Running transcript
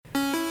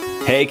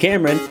Hey,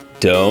 Cameron,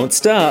 don't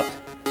stop.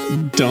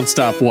 Don't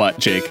stop what,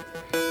 Jake?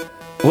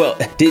 Well,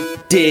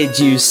 did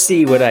you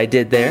see what I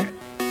did there?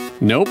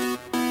 Nope.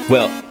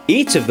 Well,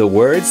 each of the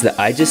words that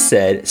I just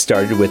said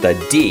started with a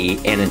D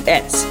and an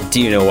S.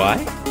 Do you know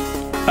why?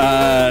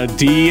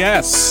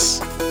 DS.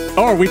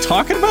 Oh, are we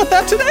talking about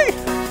that today?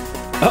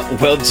 Oh,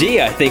 well,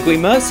 gee, I think we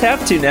must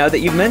have to now that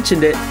you've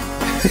mentioned it.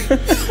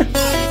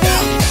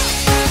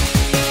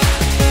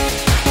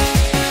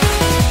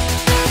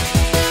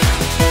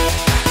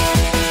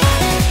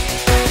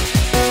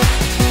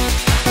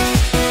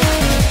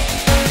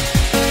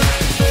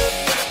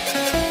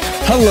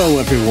 Hello,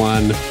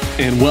 everyone,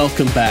 and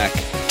welcome back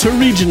to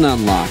Region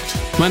Unlocked.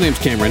 My name's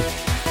Cameron.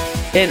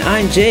 And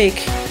I'm Jake.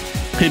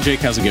 Hey, Jake,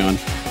 how's it going?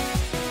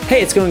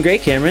 Hey, it's going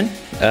great, Cameron.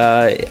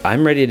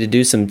 I'm ready to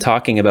do some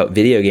talking about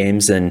video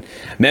games and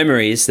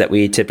memories that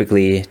we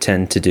typically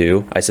tend to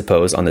do, I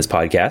suppose, on this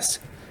podcast.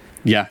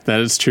 Yeah,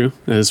 that is true.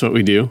 That is what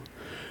we do.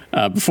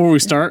 Before we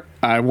start,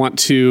 I want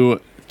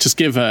to just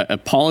give an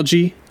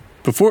apology.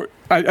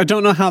 I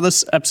don't know how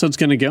this episode's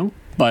going to go,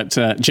 but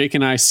Jake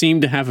and I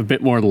seem to have a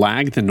bit more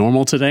lag than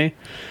normal today,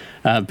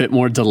 a bit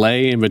more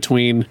delay in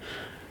between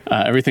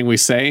everything we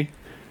say.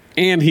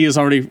 And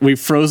we've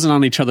frozen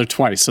on each other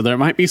twice, so there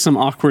might be some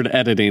awkward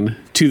editing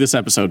to this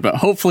episode, but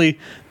hopefully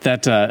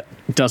that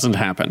doesn't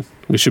happen.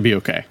 We should be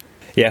okay.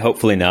 Yeah,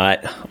 hopefully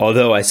not.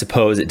 Although I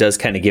suppose it does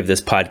kind of give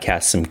this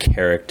podcast some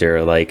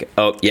character, like,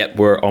 oh, yep,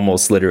 we're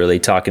almost literally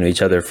talking to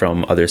each other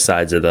from other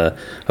sides of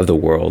the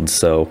world.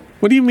 So,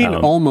 what do you mean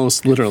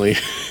almost literally?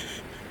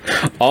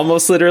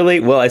 Almost literally?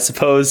 Well, I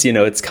suppose,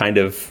 it's kind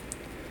of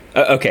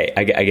okay.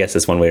 I guess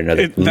that's one way or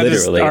another.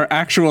 Literally, is our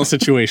actual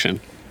situation.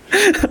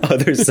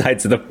 Other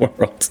sides of the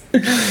world.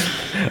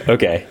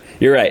 Okay,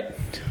 you're right.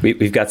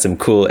 We've got some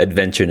cool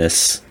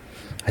adventureness,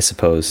 I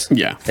suppose.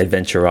 Yeah,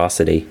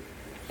 adventurosity.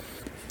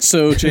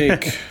 So,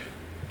 Jake,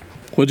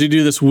 what'd you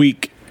do this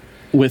week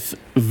with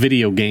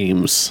video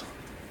games?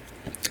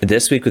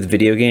 This week with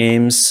video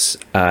games,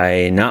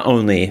 I not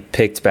only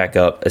picked back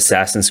up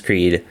Assassin's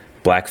Creed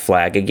Black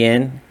Flag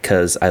again,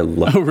 because I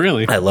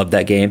love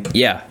that game.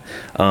 Yeah,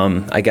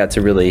 I got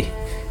to really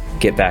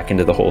get back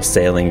into the whole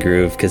sailing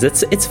groove, because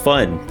it's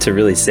fun to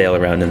really sail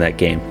around in that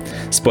game.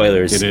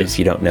 Spoilers, if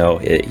you don't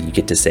know, you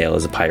get to sail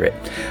as a pirate.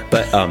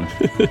 But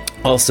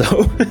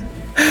also,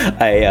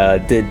 I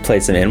did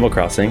play some Animal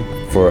Crossing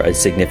for a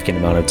significant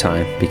amount of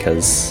time,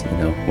 because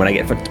when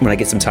I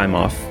get some time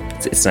off,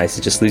 it's nice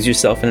to just lose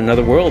yourself in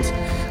another world,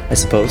 I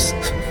suppose.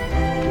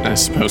 I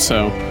suppose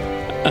so.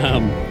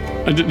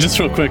 Just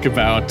real quick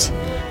about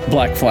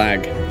Black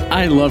Flag.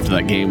 I loved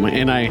that game,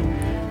 and I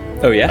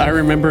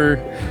remember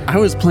I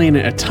was playing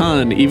it a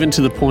ton, even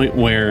to the point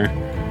where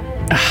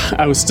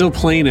I was still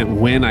playing it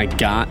when I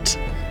got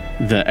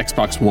the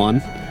Xbox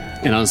One,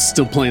 and I was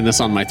still playing this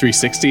on my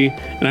 360.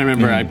 And I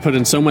remember I put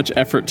in so much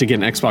effort to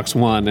get an Xbox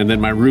One, and then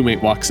my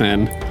roommate walks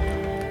in,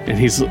 and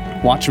he's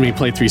watching me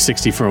play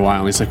 360 for a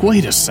while, and he's like,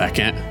 wait a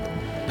second.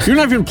 You're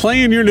not even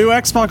playing your new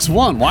Xbox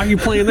One. Why are you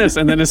playing this?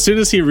 And then as soon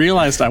as he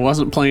realized I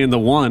wasn't playing the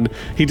one,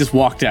 he just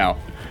walked out.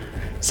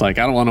 It's like,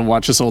 I don't want to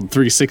watch this old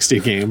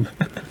 360 game.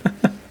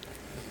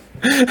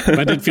 But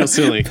I did feel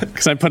silly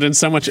because I put in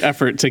so much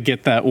effort to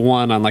get that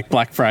one on like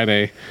Black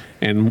Friday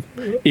and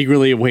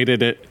eagerly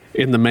awaited it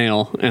in the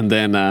mail, and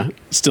then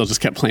still just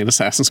kept playing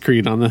Assassin's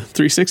Creed on the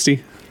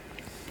 360.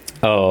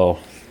 Oh,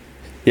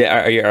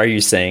 yeah. Are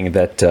you saying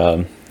that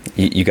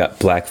you got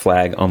Black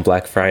Flag on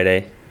Black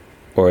Friday?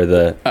 Or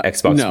the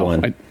Xbox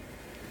One?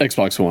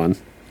 Xbox One.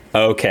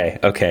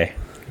 Okay.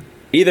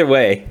 Either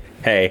way,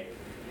 hey,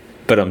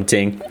 but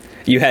ting.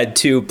 You had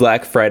two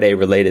Black Friday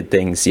related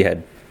things. You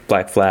had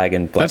Black Flag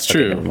and Black. That's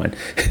true. Never mind.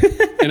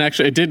 And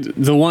actually,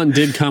 the one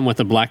did come with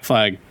a Black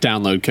Flag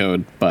download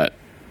code, but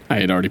I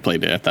had already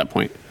played it at that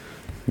point.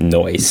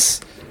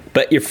 Nice.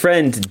 But your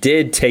friend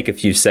did take a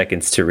few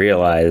seconds to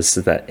realize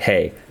that,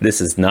 hey,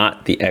 this is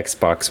not the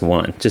Xbox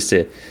One. Just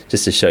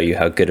to show you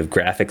how good of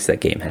graphics that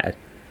game had.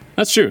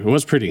 That's true. It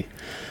was pretty.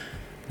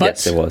 But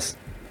yes, it was.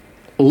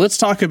 Let's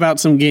talk about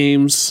some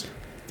games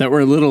that were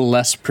a little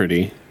less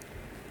pretty,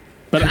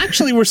 but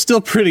actually were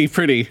still pretty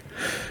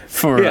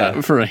for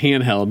a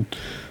handheld.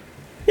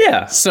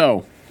 Yeah.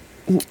 So,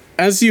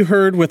 as you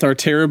heard with our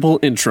terrible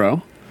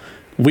intro,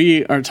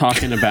 we are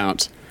talking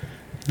about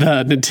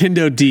the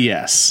Nintendo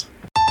DS.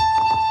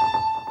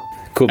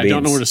 Cool beans. I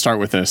don't know where to start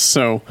with this.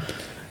 So,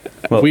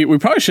 we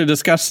probably should have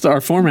discussed our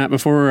format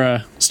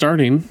before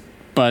starting,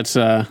 but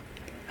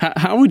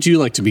how would you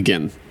like to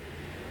begin?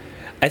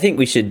 I think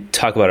we should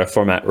talk about our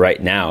format right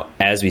now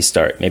as we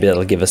start. Maybe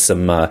that'll give us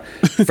some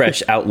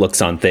fresh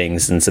outlooks on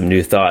things and some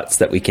new thoughts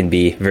that we can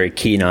be very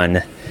keen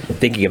on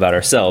thinking about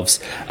ourselves.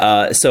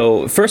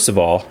 So first of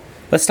all,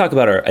 let's talk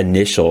about our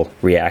initial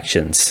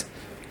reactions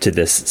to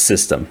this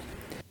system.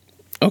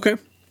 Okay.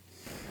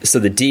 So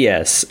the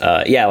DS,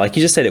 like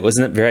you just said, it was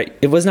not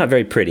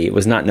very pretty. It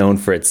was not known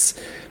for its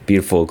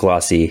beautiful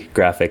glossy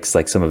graphics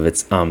like some of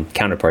its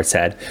counterparts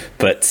had,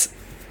 but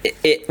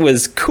it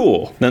was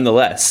cool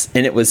nonetheless,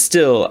 and it was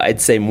still,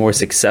 I'd say, more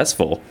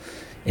successful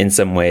in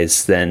some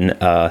ways than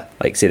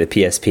like say the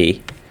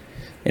PSP.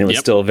 and it was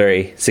still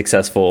very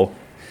successful,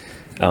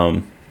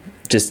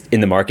 just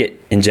in the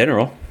market in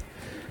general,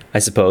 I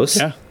suppose.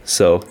 Yeah.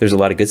 So there's a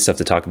lot of good stuff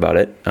to talk about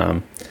it.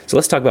 So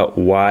let's talk about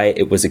why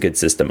it was a good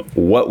system.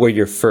 What were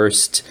your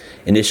first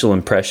initial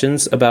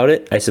impressions about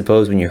it, I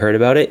suppose, when you heard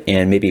about it,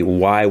 and maybe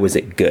why was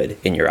it good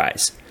in your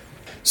eyes?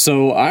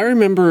 So I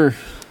remember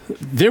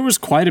there was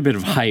quite a bit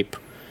of hype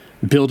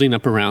building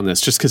up around this,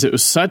 just because it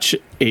was such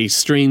a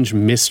strange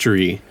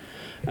mystery.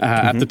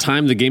 At the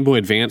time, the Game Boy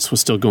Advance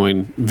was still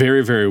going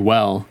very, very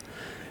well,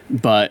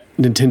 but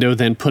Nintendo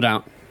then put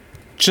out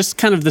just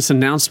kind of this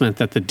announcement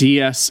that the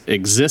DS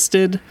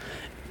existed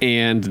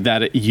and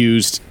that it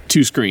used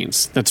 2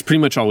 screens. That's pretty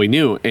much all we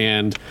knew.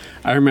 And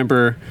I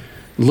remember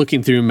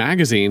looking through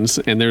magazines,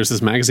 and there was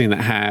this magazine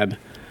that had,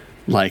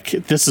 like,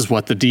 this is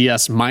what the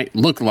DS might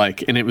look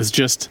like. And it was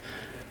just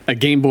a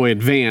Game Boy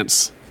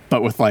Advance,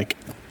 but with, like,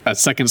 a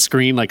second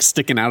screen, like,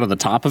 sticking out of the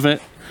top of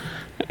it.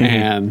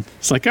 And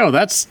it's like, oh,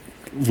 that's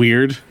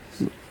weird.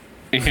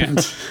 And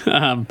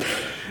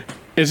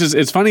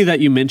it's funny that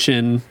you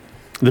mention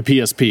the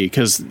PSP,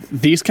 because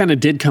these kind of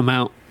did come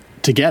out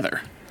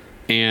together.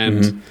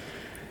 And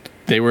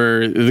they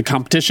were the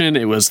competition.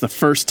 It was the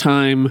first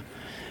time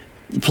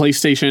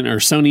PlayStation or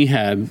Sony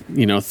had,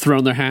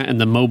 thrown their hat in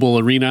the mobile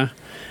arena.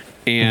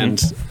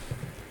 And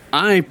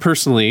I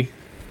personally,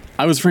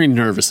 I was very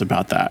nervous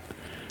about that,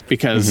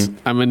 because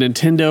I'm a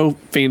Nintendo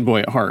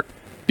fanboy at heart.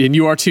 And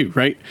you are too,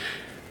 right?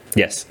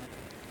 Yes.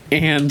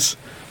 And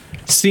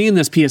seeing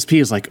this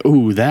PSP is like,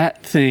 ooh,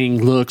 that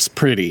thing looks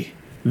pretty.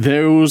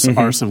 Those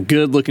are some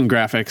good looking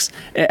graphics.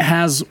 It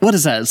has, what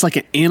is that? It's like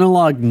an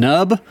analog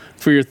nub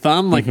for your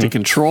thumb, like to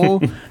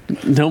control.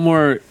 No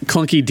more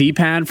clunky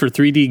D-pad for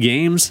 3D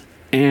games.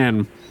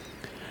 And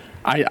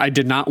I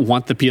did not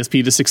want the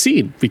PSP to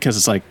succeed, because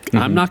it's like,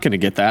 I'm not going to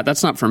get that.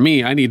 That's not for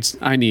me. I need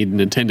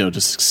Nintendo to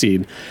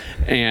succeed.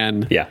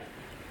 And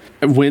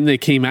when they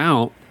came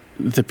out,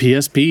 the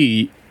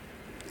PSP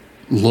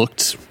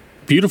looked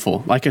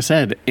beautiful, like I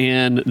said.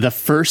 And the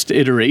first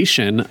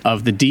iteration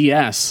of the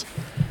DS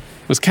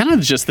was kind of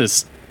just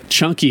this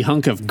chunky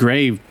hunk of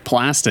gray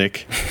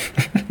plastic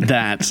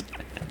that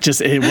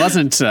just, it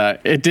wasn't,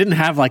 it didn't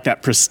have like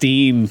that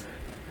pristine,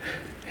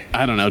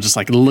 I don't know, just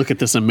like, look at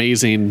this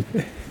amazing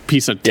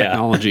piece of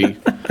technology.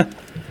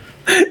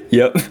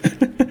 Yep.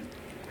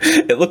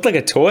 It looked like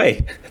a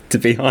toy, to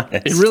be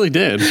honest. It really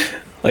did.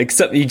 Like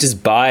something you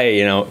just buy,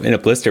 in a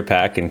blister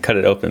pack and cut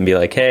it open and be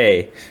like,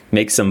 hey,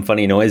 make some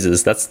funny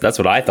noises. That's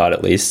what I thought,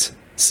 at least.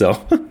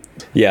 So,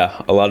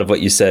 yeah, a lot of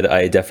what you said,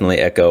 I definitely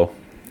echo.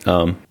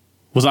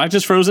 Was I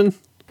just frozen?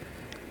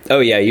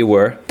 Oh, yeah, you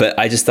were. But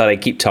I just thought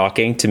I'd keep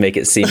talking to make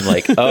it seem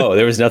like, oh,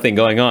 there was nothing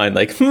going on.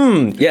 Like,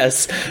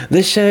 yes,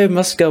 this show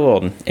must go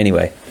on.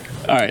 Anyway.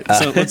 All right.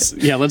 So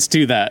let's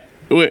do that.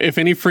 If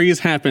any freeze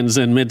happens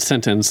in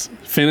mid-sentence,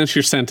 finish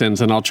your sentence,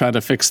 and I'll try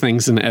to fix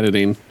things in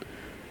editing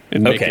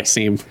and make it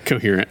seem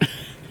coherent.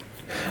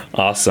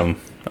 Awesome.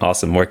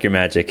 Work your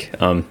magic.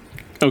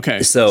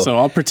 Okay. So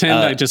I'll pretend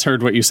I just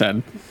heard what you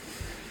said.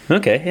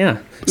 Okay. Yeah.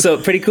 So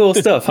pretty cool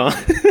stuff, huh?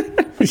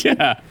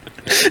 Yeah.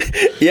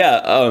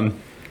 Yeah.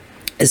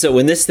 So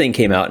when this thing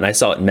came out, and I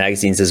saw it in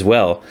magazines as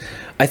well,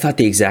 I thought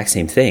the exact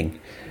same thing.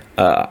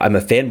 I'm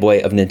a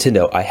fanboy of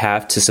Nintendo. I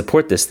have to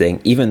support this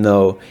thing, even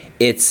though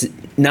it's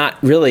not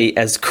really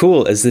as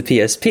cool as the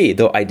PSP,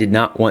 though I did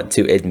not want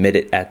to admit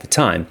it at the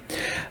time.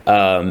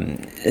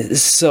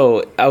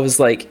 So I was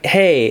like,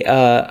 hey,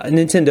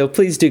 Nintendo,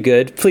 please do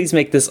good. Please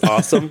make this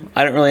awesome.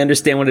 I don't really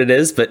understand what it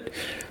is, but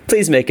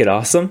please make it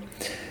awesome.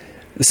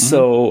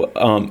 So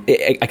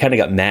I kind of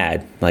got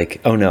mad, like,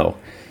 oh no,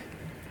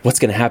 what's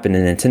going to happen to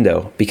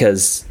Nintendo?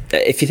 Because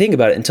if you think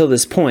about it, until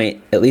this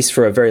point, at least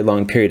for a very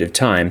long period of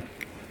time,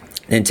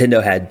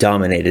 Nintendo had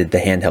dominated the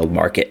handheld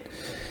market.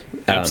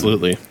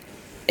 Absolutely.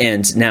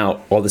 And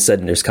now all of a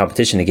sudden there's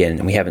competition again,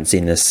 and we haven't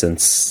seen this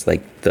since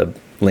like the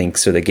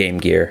Lynx or the Game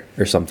Gear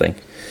or something.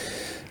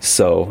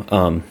 So,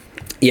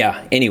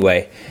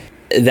 anyway,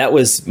 that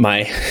was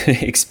my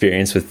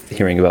experience with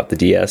hearing about the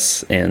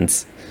DS,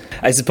 and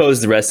I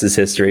suppose the rest is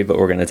history, but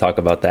we're going to talk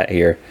about that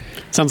here.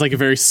 Sounds like a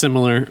very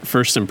similar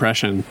first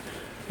impression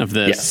of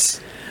this.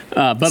 Yes.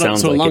 But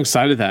Sounds also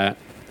like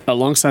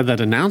alongside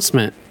that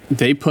announcement,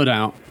 they put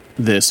out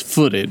this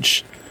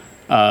footage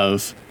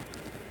of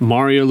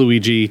Mario,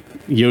 Luigi,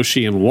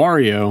 Yoshi, and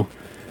Wario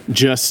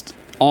just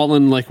all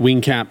in like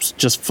wing caps,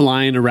 just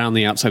flying around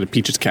the outside of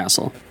Peach's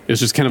castle. It was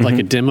just kind of like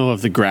a demo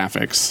of the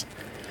graphics.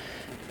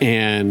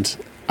 And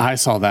I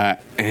saw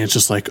that, and it's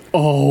just like,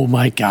 oh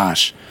my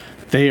gosh,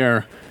 they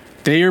are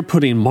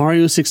putting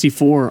Mario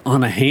 64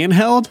 on a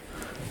handheld.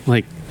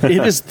 Like,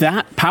 it is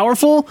that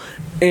powerful,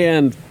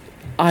 and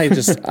I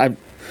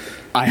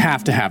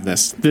have to have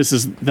this.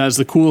 That is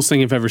the coolest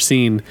thing I've ever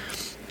seen.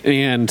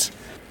 And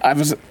I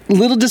was a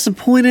little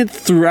disappointed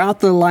throughout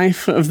the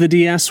life of the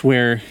DS,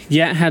 where,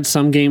 it had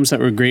some games that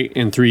were great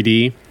in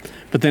 3D,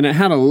 but then it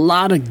had a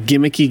lot of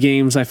gimmicky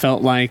games, I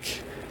felt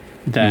like,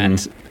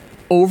 that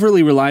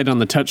overly relied on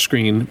the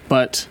touchscreen,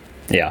 but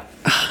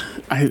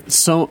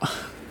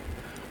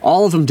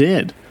all of them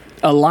did.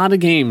 A lot of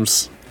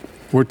games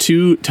were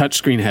too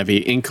touchscreen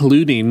heavy,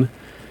 including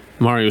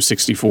Mario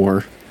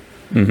 64,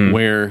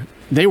 where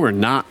they were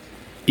not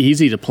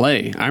easy to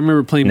play. I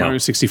remember playing Mario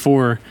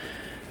 64.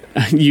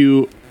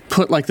 You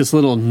put like this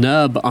little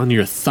nub on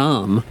your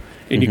thumb,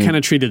 and you kind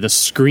of treated the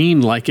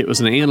screen like it was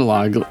an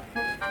analog,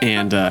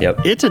 and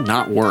it did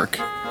not work.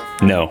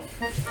 No.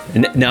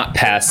 Not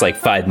past like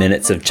 5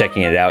 minutes of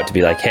checking it out to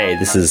be like, hey,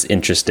 this is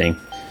interesting.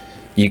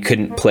 You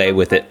couldn't play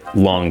with it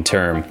long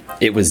term.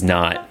 It was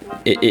not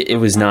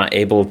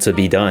able to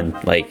be done.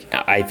 Like,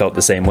 I felt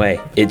the same way.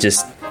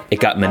 It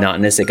got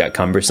monotonous, it got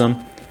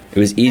cumbersome. It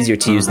was easier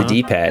to use the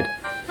D-pad,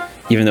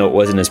 even though it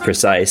wasn't as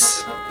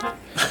precise.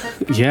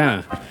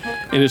 Yeah.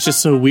 And it's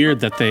just so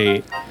weird that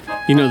they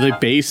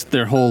based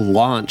their whole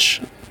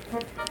launch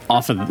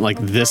off of like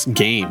this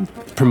game,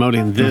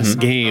 promoting this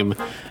game,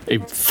 a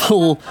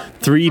full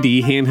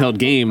 3D handheld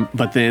game,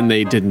 but then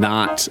they did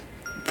not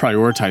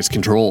prioritize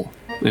control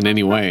in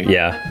any way.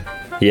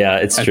 Yeah,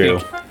 it's true.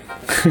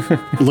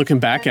 Looking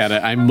back at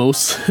it,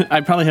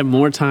 I probably have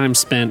more time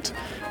spent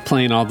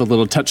playing all the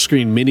little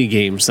touchscreen mini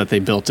games that they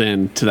built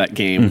into that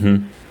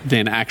game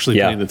than actually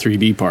playing the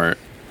 3D part.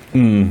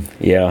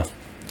 Yeah.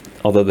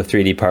 Although the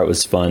 3D part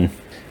was fun,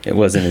 it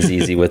wasn't as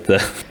easy with the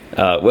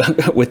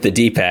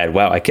D-pad.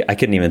 Wow, I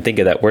couldn't even think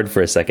of that word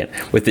for a second.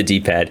 With the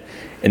D-pad,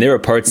 and there were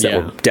parts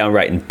that were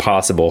downright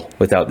impossible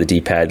without the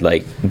D-pad,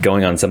 like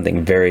going on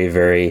something very,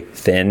 very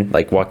thin,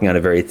 like walking on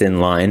a very thin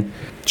line.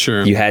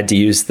 Sure, you had to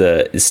use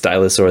the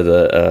stylus or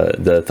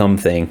the thumb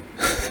thing.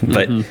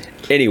 But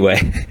anyway,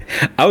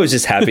 I was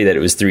just happy that it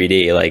was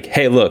 3D. Like,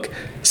 hey, look,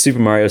 Super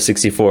Mario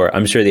 64.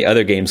 I'm sure the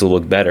other games will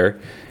look better.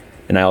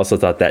 And I also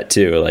thought that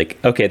too. Like,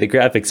 okay, the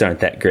graphics aren't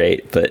that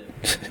great, but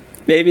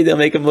maybe they'll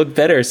make them look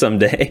better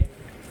someday.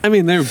 I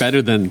mean, they're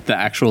better than the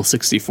actual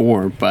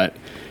 64, but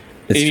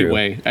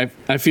anyway,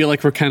 I feel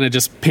like we're kind of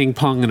just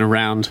ping-ponging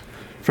around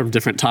from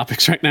different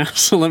topics right now.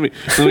 So let me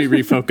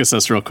refocus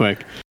us real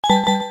quick.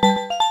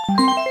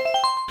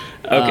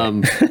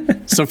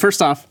 Okay. So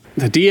first off,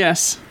 the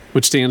DS,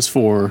 which stands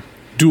for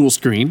dual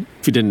screen,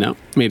 if you didn't know,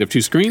 made of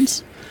two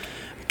screens,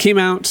 came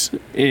out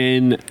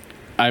in,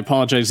 I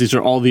apologize, these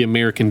are all the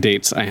American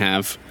dates I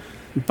have,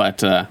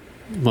 but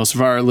most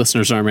of our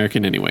listeners are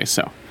American anyway,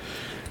 so.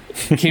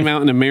 It came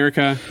out in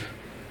America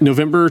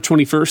November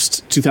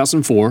 21st,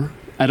 2004,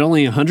 at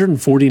only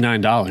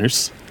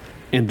 $149,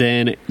 and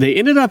then they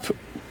ended up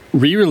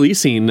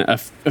re-releasing a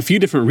few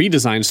different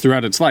redesigns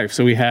throughout its life.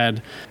 So we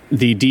had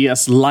the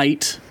DS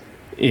Lite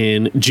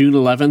in June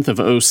 11th of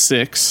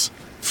 2006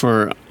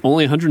 for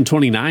only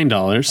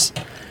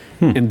 $129.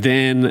 And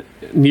then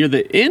near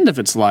the end of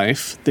its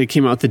life, they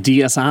came out with the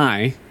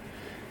DSi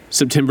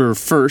September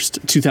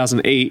 1st,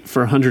 2008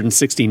 for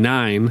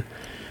 $169.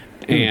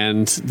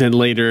 And then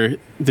later,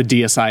 the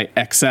DSi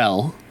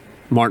XL,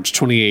 March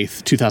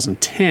 28th,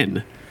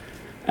 2010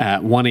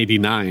 at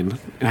 $189.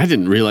 And I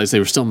didn't realize they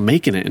were still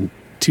making it in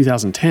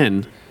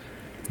 2010.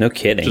 No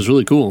kidding. Which was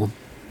really cool.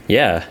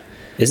 Yeah.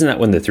 Isn't that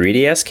when the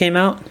 3DS came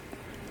out?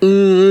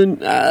 It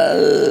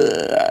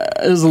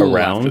was a little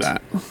after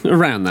that.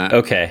 Around that.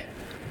 Okay.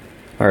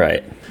 All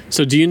right.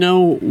 So do you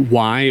know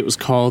why it was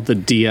called the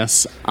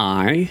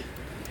DSi?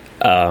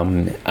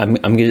 I'm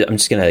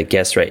just gonna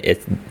guess right.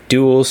 It's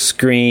dual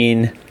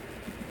screen.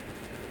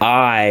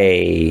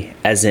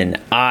 As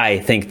in I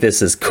think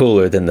this is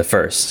cooler than the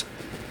first.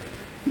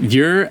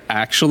 You're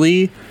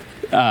actually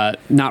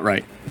not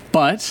right.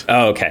 But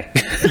okay.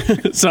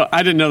 So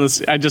I didn't know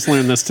this. I just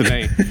learned this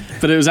today.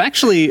 But it was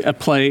actually a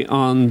play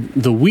on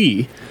the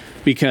Wii,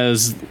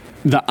 because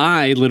the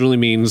I literally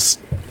means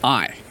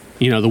I.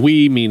 You know, the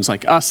Wii means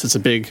like us. It's a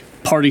big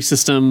party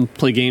system,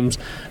 play games.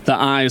 The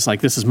I is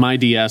like, this is my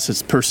DS.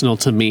 It's personal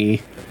to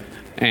me.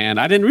 And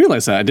I didn't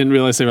realize that. I didn't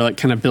realize they were like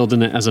kind of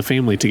building it as a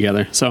family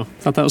together. So I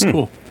thought that was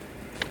cool.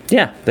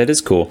 Yeah, that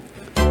is cool.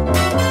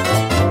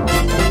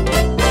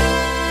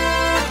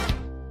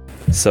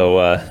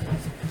 So,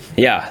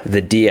 yeah,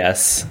 the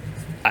DS.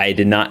 I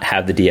did not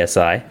have the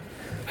DSi.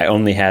 I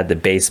only had the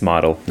base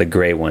model, the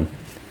gray one.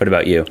 What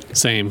about you?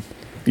 Same.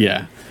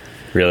 Yeah.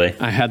 Really?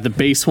 I had the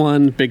base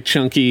one, big,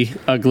 chunky,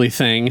 ugly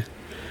thing,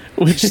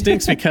 which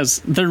stinks because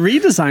the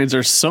redesigns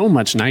are so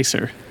much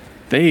nicer.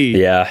 They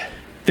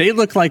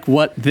look like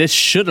what this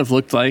should have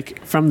looked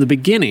like from the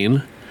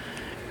beginning.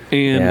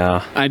 And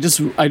I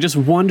just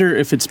wonder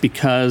if it's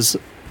because,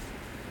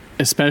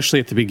 especially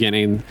at the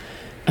beginning,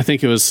 I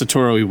think it was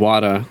Satoru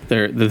Iwata,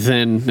 the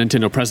then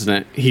Nintendo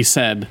president, he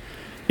said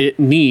it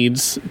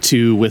needs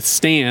to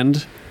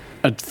withstand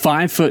a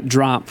 5-foot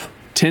drop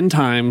 10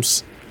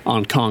 times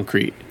on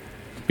concrete.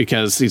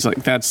 Because he's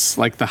like, that's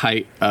like the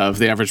height of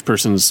the average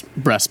person's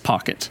breast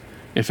pocket.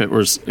 If it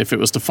was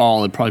to fall,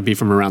 it'd probably be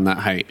from around that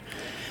height.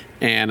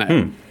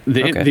 And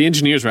the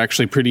engineers were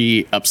actually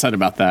pretty upset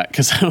about that,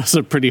 because that was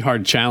a pretty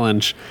hard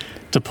challenge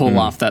to pull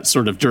off that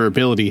sort of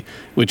durability,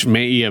 which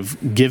may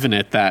have given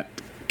it that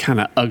kind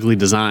of ugly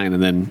design.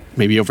 And then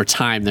maybe over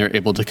time, they're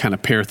able to kind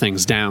of pare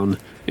things down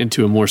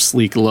into a more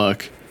sleek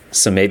look.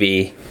 So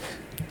maybe,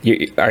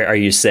 are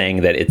you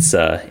saying that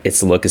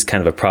its look is kind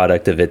of a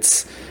product of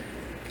its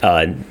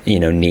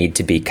need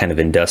to be kind of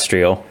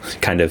industrial,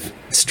 kind of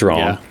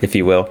strong, if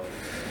you will.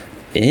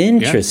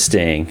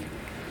 Interesting. Yeah.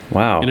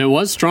 Wow. And it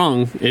was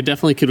strong. It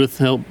definitely could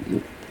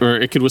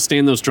it could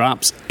withstand those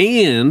drops.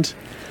 And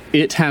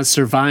it has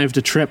survived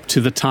a trip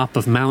to the top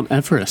of Mount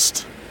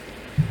Everest.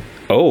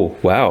 Oh,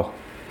 wow.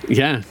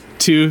 Yeah.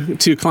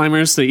 Two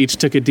climbers, they each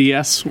took a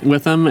DS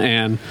with them,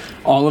 and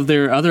all of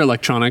their other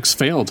electronics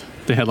failed.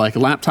 They had like a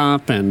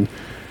laptop and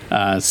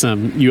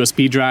some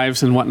USB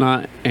drives and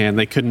whatnot, and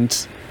they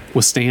couldn't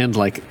withstand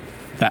like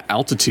that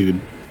altitude.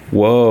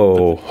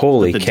 Whoa,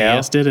 holy cow. The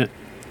DS did it.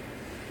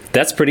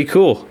 That's pretty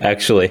cool,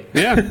 actually.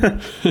 Yeah.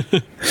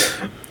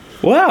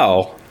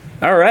 Wow.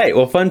 All right.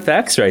 Well, fun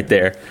facts right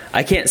there.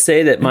 I can't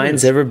say that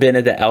mine's ever been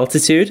at the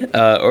altitude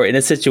or in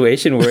a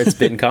situation where it's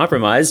been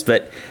compromised,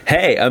 but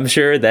hey, I'm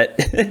sure that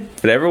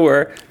if it ever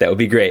were, that would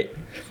be great.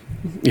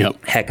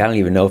 Yep. Heck, I don't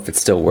even know if it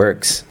still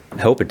works.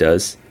 I hope it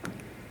does.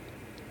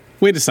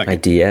 Wait a second. My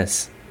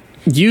DS.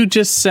 You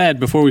just said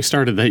before we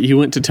started that you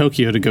went to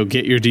Tokyo to go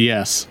get your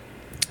DS.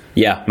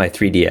 Yeah, my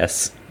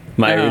 3DS.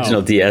 My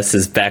original DS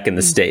is back in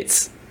the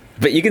States.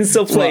 But you can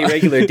still play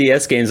regular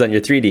DS games on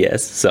your 3DS,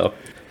 so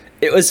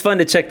it was fun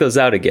to check those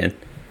out again.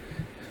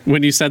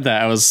 When you said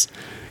that, I was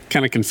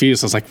kind of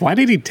confused. I was like, why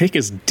did he take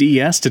his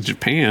DS to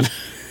Japan?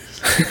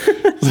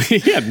 He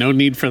had no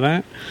need for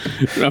that.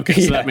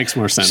 Okay, so that makes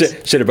more sense.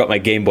 Should have brought my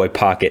Game Boy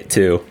Pocket,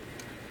 too.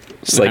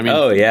 It's like,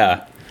 oh,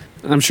 yeah.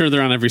 I'm sure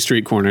they're on every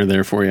street corner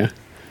there for you.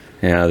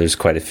 Yeah, there's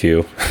quite a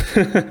few.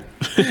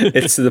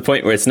 It's to the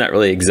point where it's not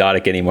really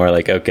exotic anymore.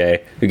 Like,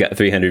 okay, we got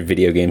 300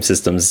 video game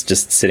systems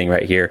just sitting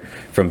right here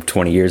from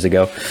 20 years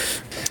ago.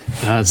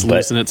 It's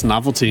losing its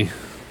novelty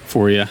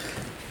for you.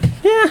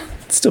 Yeah,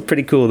 it's still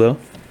pretty cool, though.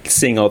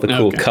 Seeing all the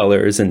cool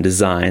colors and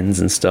designs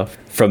and stuff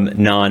from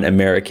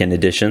non-American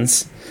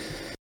editions.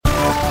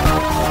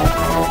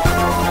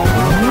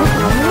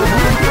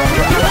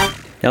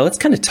 Now, let's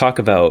kind of talk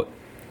about,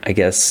 I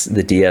guess,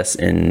 the DS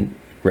in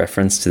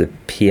reference to the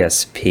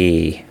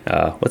PSP.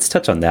 Let's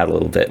touch on that a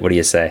little bit. What do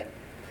you say?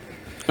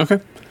 Okay.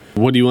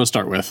 What do you want to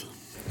start with?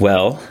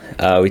 Well,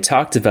 we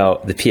talked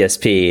about the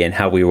PSP and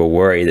how we were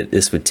worried that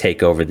this would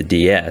take over the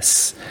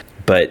DS.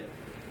 But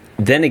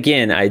then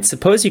again, I'd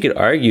suppose you could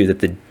argue that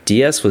the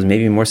DS was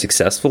maybe more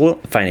successful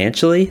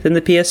financially than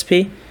the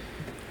PSP.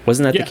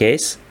 Wasn't that the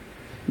case?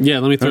 Yeah,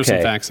 let me throw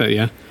some facts at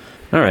you.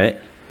 All right.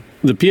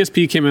 The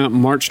PSP came out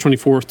March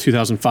 24th,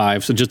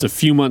 2005, so just a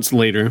few months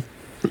later.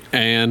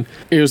 And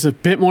it was a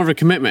bit more of a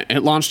commitment.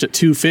 It launched at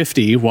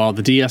 $250 while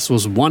the DS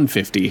was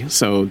 $150,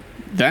 so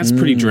that's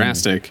pretty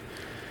drastic.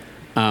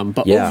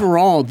 But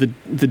overall, the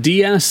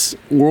DS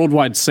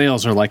worldwide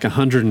sales are like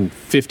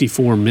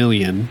 154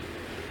 million,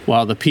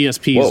 while the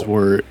PSPs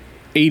were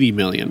 80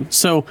 million.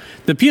 So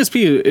the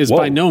PSP is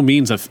by no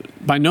means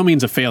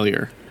a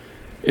failure.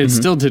 It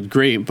still did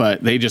great,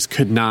 but they just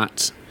could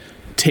not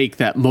take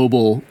that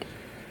mobile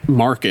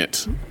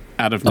market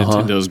out of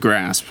Nintendo's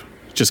grasp,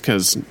 just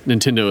because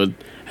Nintendo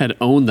had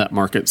owned that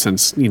market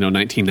since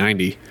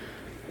 1990.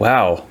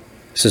 Wow.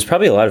 So there's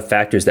probably a lot of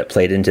factors that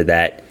played into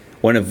that.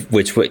 One of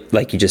which,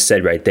 like you just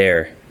said right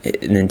there,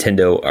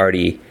 Nintendo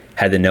already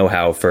had the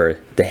know-how for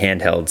the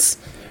handhelds,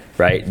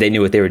 right? They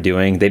knew what they were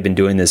doing. They've been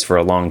doing this for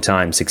a long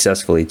time,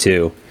 successfully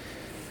too.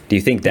 Do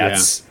you think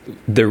that's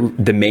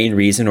the main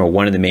reason, or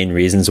one of the main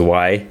reasons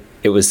why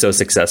it was so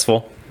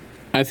successful?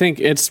 I think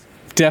it's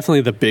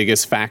definitely the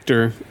biggest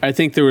factor. I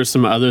think there were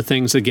some other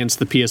things against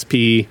the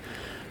PSP.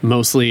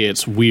 Mostly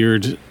it's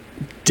weird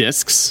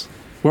discs.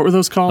 What were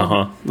those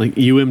called? Like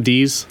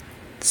UMDs?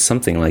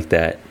 Something like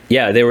that.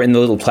 Yeah, they were in the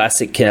little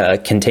plastic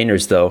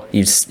containers, though.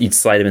 You'd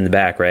slide them in the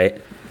back,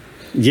 right?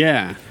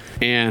 Yeah.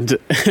 And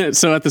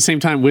so at the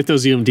same time with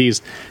those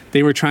UMDs,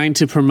 they were trying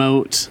to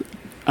promote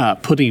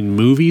putting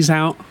movies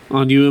out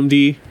on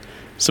UMD.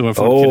 So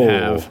everyone could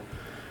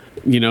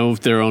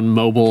have, their own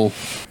mobile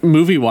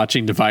movie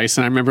watching device.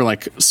 And I remember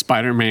like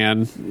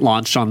Spider-Man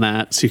launched on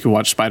that, so you could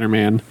watch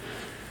Spider-Man.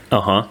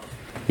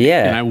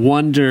 Yeah. And I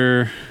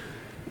wonder,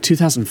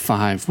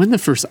 2005, when did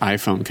the first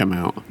iPhone come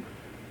out?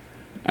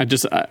 I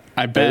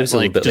bet it was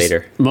like a bit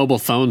later. Mobile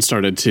phones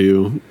started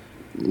to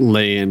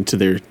lay into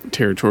their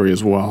territory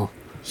as well.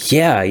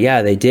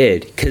 Yeah, they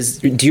did. Because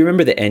do you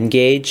remember the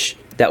N-Gage?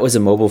 That was a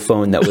mobile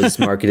phone that was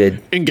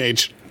marketed.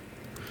 Engage.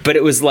 But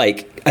it was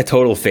like a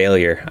total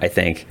failure, I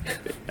think.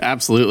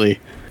 Absolutely.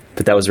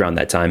 But that was around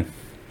that time.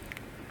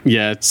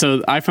 Yeah, so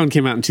the iPhone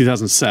came out in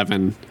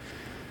 2007.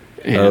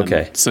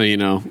 And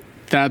so,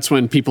 that's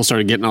when people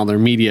started getting all their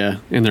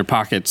media in their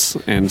pockets.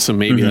 And so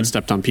maybe that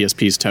stepped on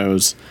PSP's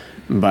toes.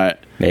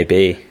 But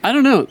maybe. I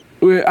don't know.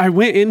 I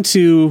went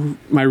into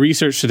my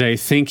research today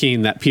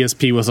thinking that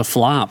PSP was a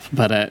flop.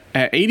 But at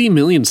 80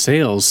 million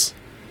sales,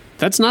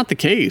 that's not the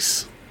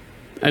case.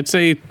 I'd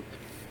say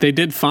they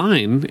did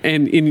fine.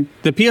 And in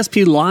the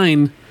PSP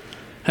line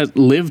has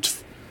lived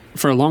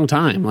for a long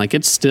time. Like,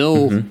 it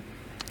still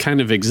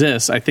kind of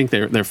exists. I think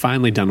they're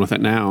finally done with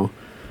it now.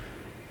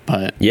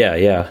 But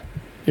yeah,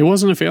 it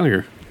wasn't a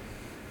failure.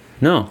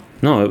 No,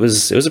 it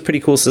was a pretty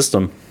cool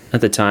system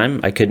at the time.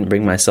 I couldn't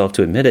bring myself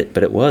to admit it,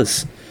 but it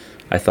was,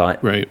 I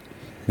thought. Right.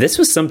 This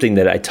was something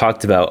that I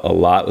talked about a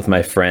lot with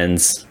my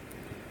friends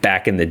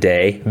back in the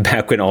day,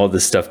 back when all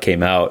this stuff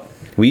came out.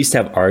 We used to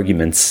have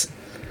arguments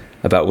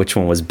about which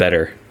one was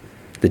better,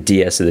 the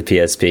DS or the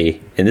PSP.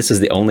 And this was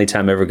the only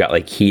time I ever got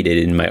like heated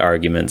in my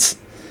arguments.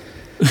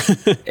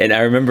 And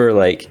I remember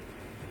like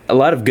a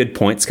lot of good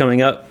points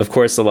coming up. Of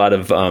course, a lot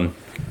of,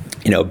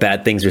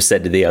 bad things were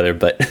said to the other,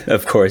 but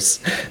of course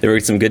there were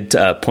some good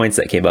points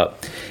that came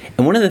up.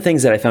 And one of the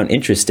things that I found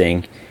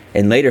interesting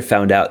and later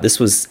found out this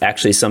was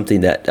actually something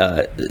that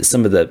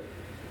some of the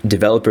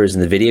developers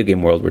in the video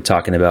game world were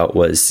talking about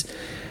was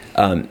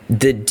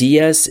the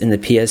DS and the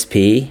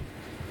PSP.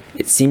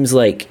 It seems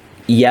like,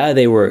 yeah,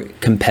 they were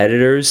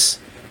competitors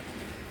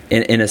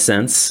in a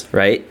sense,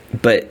 right?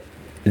 But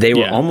they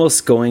were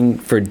almost going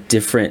for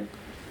different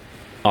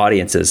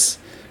audiences,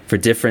 for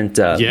different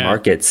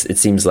markets. It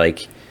seems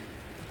like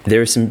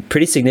there are some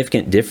pretty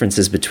significant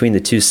differences between the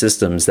two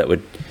systems that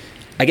would,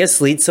 I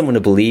guess, lead someone to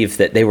believe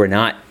that they were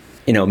not,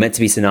 meant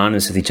to be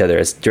synonymous with each other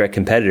as direct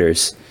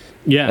competitors.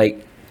 Yeah.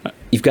 Like,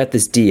 you've got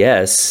this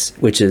DS,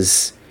 which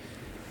is,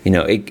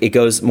 it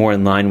goes more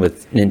in line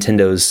with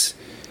Nintendo's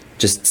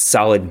just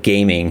solid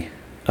gaming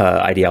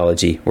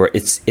ideology, where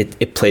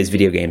it plays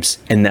video games,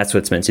 and that's what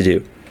it's meant to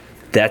do.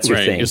 That's your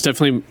thing. It's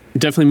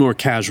definitely more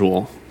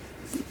casual.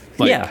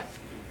 Like,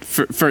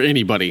 for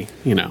anybody,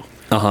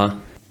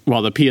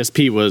 While the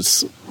PSP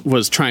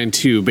was trying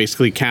to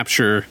basically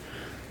capture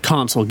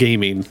console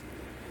gaming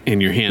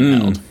in your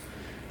handheld.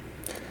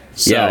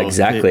 So yeah,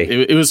 exactly.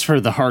 It was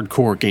for the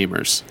hardcore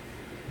gamers,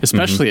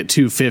 especially at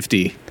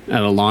 $250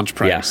 at a launch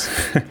price.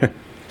 Yeah,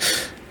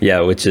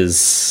 yeah, which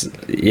is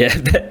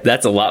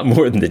that's a lot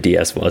more than the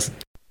DS was.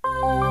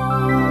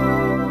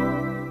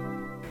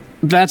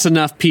 That's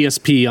enough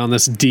PSP on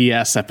this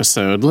DS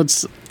episode.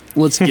 Let's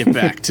get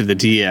back to the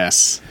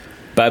DS.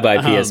 Bye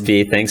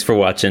PSP. Thanks for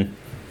watching.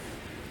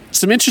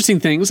 Some interesting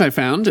things I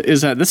found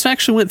is that this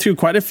actually went through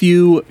quite a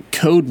few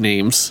code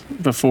names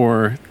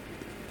before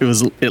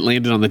it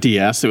landed on the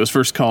DS. It was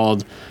first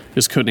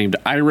codenamed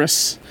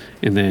Iris,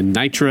 and then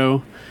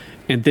Nitro,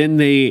 and then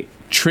they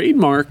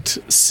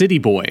trademarked City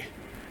Boy,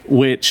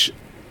 which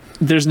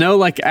there's no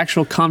like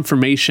actual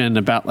confirmation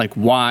about like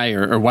why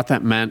or what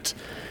that meant,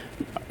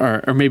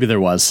 or maybe there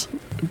was,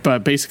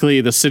 but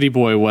basically the City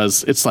Boy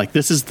it's like,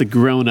 this is the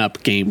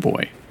grown-up Game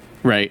Boy,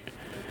 right?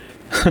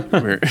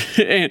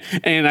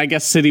 and I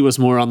guess City was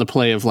more on the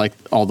play of like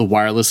all the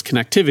wireless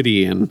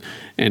connectivity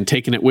and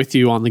taking it with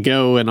you on the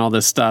go and all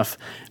this stuff.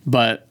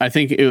 But I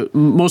think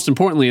most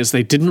importantly is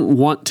they didn't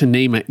want to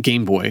name it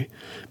Game Boy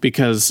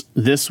because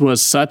this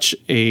was such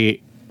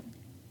a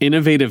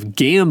innovative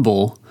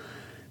gamble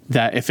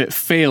that if it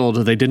failed,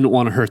 they didn't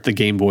want to hurt the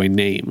Game Boy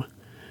name.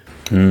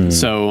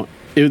 So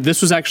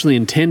this was actually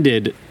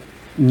intended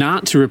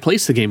not to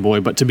replace the Game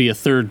Boy, but to be a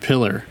third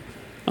pillar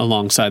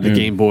alongside the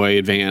Game Boy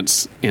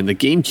Advance and the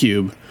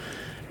GameCube.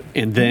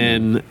 And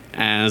then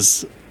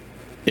as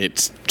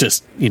it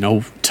just,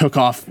 took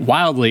off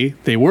wildly,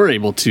 they were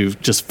able to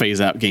just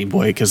phase out Game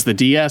Boy because the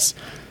DS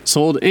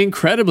sold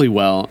incredibly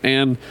well.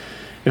 And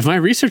if my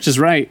research is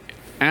right,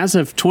 as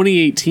of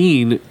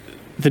 2018,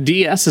 the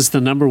DS is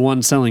the number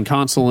one selling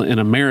console in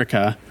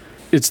America.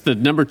 It's the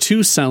number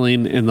 2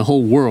 selling in the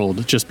whole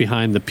world, just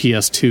behind the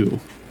PS2.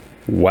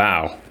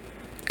 Wow.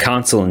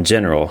 Console in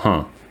general,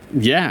 huh?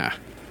 Yeah.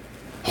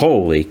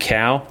 Holy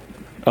cow.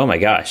 Oh my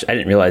gosh, I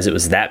didn't realize it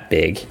was that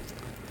big.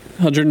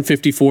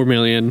 154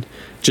 million,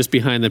 just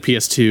behind the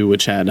PS2,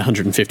 which had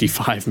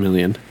 155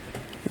 million.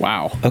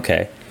 Wow.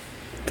 Okay.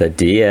 The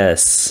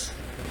DS,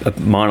 a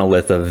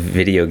monolith of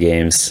video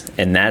games,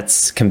 and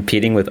that's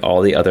competing with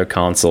all the other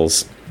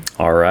consoles.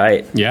 All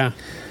right. Yeah.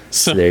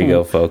 So there you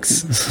go,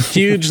 folks.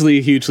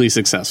 hugely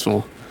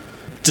successful.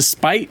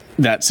 Despite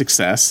that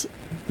success,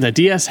 the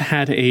DS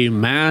had a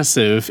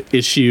massive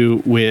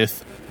issue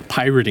with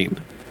pirating.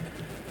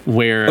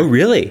 Oh,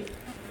 really?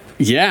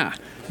 Yeah.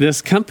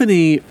 This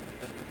company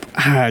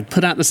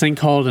put out this thing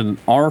called an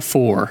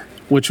R4,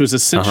 which was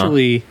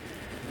essentially,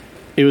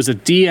 it was a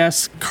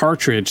DS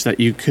cartridge that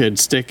you could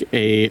stick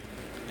a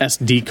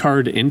SD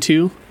card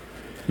into.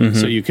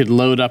 So you could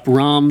load up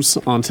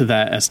ROMs onto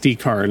that SD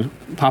card,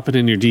 pop it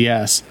in your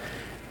DS,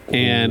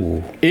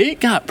 and it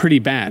got pretty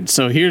bad.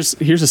 So here's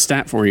a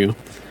stat for you.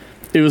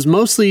 It was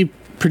mostly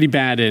pretty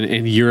bad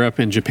in Europe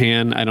and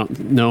Japan. I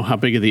don't know how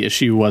big of the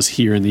issue was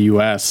here in the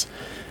US,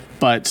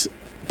 but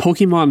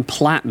Pokemon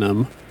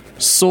Platinum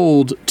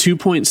sold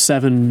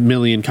 2.7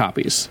 million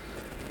copies.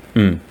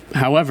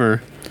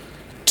 However,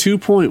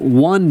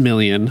 2.1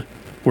 million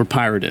were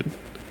pirated.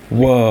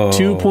 Whoa.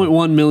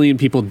 2.1 million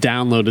people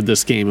downloaded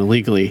this game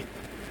illegally,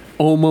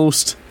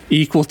 almost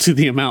equal to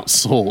the amount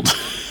sold.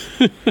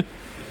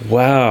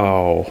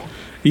 Wow.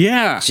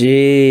 Yeah.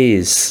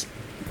 Jeez.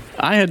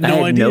 I had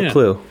no idea. No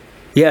clue.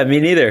 Yeah, me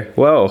neither.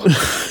 Whoa.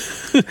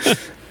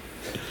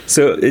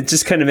 So it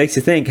just kind of makes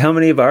you think, how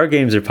many of our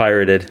games are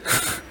pirated?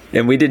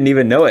 And we didn't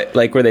even know it.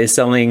 Like, were they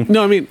selling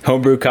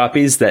homebrew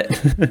copies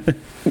that...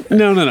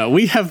 No.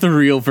 We have the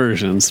real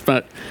versions,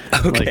 but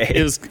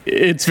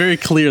it's very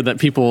clear that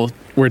people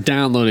were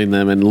downloading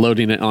them and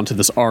loading it onto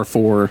this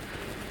R4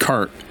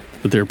 cart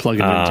that they were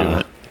plugging into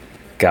it.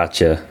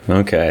 Gotcha.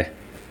 Okay.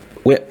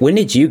 When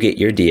did you get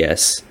your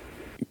DS?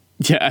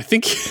 Yeah, I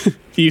think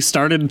you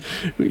started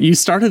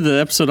the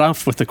episode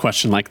off with a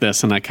question like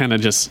this, and I kind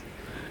of just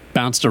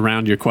bounced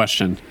around your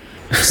question.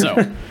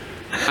 So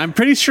I'm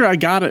pretty sure I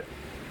got it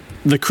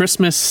the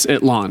Christmas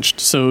it launched,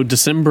 so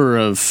December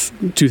of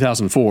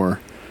 2004.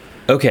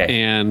 Okay.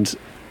 And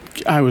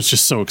I was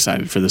just so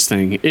excited for this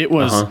thing. It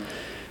was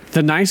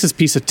the nicest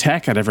piece of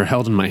tech I'd ever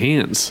held in my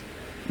hands.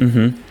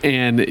 Mm-hmm.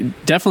 And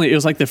definitely, it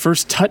was like the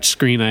first touch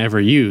screen I ever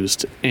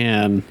used.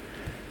 And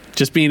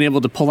just being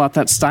able to pull out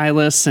that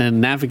stylus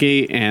and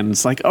navigate, and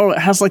it's like, oh, it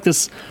has like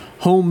this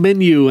home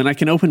menu, and I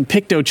can open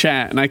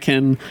PictoChat, and I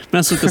can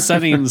mess with the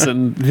settings,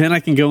 and then I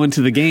can go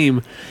into the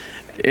game.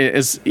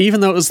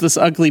 Even though it was this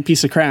ugly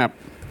piece of crap,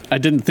 I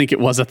didn't think it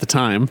was at the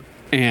time.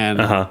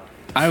 And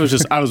I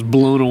was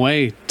blown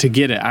away to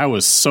get it. I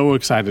was so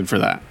excited for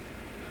that.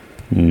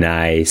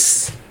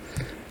 Nice.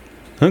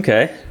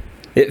 Okay.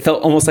 It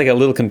felt almost like a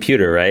little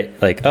computer, right?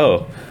 Like,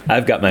 oh,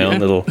 I've got my own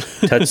little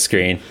touch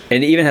screen.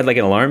 And it even had like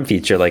an alarm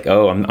feature, like,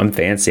 oh, I'm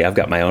fancy. I've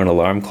got my own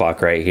alarm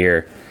clock right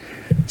here.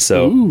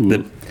 So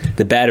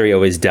the battery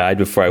always died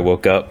before I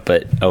woke up,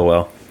 but oh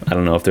well. I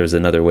don't know if there's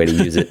another way to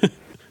use it.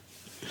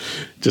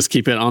 Just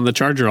keep it on the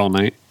charger all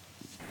night.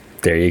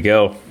 There you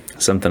go.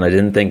 Something I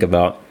didn't think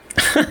about.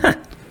 Should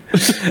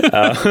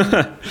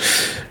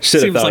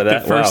have thought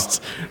of that.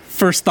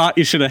 First thought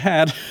you should have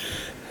had.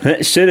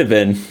 It should have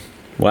been.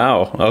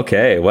 Wow.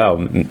 Okay. Wow.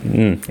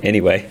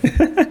 Anyway.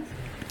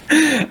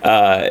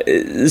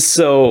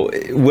 So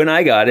when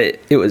I got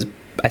it, it was,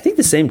 I think,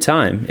 the same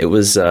time. It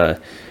was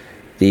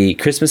the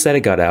Christmas that it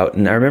got out.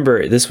 And I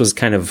remember this was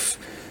kind of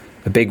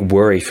a big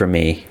worry for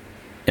me,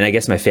 and I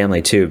guess my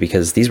family too,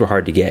 because these were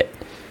hard to get.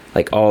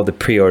 Like, all the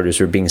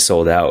pre-orders were being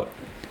sold out.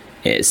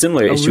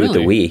 Similar issue with the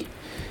Wii.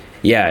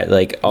 Yeah,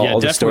 like all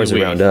the stores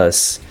around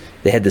us,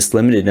 they had this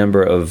limited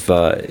number of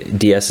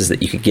DSs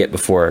that you could get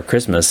before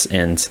Christmas,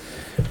 and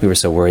we were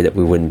so worried that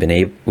we wouldn't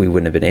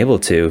have been able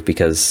to,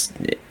 because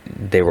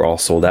they were all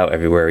sold out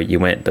everywhere you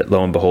went. But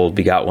lo and behold,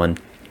 we got one,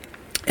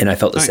 and I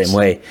felt the same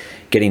way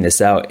getting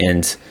this out.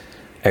 And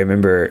I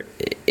remember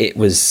it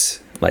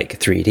was like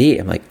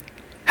 3D. I'm like,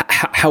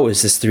 how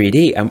is this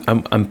 3D?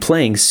 I'm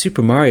playing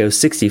Super Mario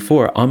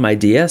 64 on my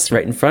DS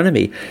right in front of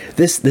me.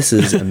 This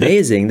is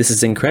amazing. This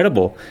is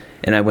incredible.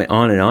 And I went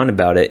on and on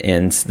about it,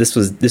 and this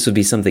would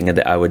be something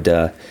that I would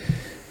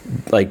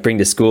like bring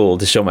to school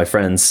to show my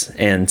friends,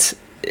 and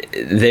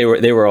they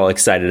were all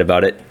excited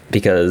about it,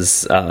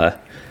 because I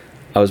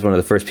was one of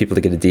the first people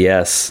to get a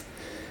DS.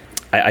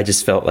 I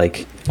just felt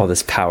like all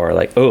this power,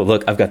 like, oh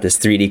look, I've got this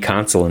 3D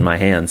console in my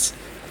hands.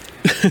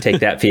 Take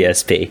that,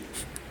 PSP.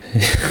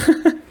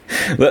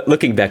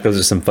 Looking back, those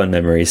are some fun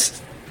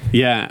memories.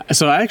 Yeah,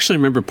 so I actually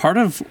remember part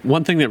of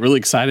one thing that really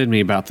excited me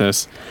about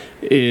this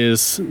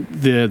is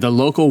the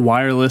local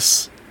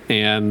wireless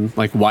and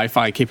like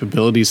Wi-Fi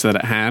capabilities that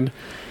it had.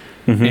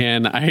 Mm-hmm.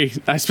 And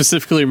I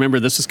specifically remember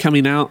this was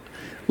coming out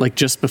like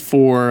just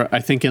before, I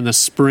think in the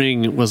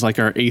spring was like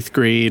our 8th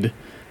grade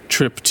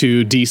trip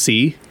to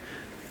DC.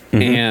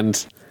 Mm-hmm.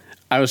 And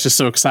I was just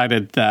so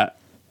excited that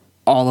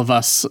all of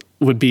us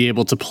would be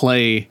able to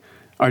play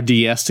our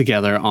DS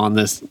together on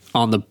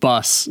the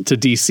bus to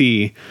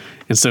DC.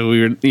 And so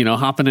we were,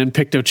 hopping in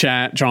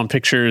PictoChat, drawing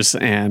pictures,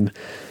 and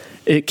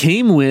it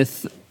came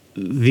with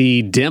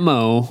the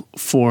demo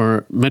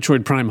for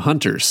Metroid Prime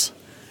Hunters.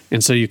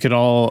 And so you could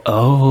all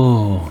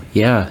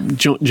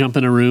jump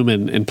in a room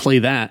and play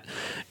that.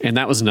 And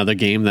that was another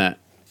game that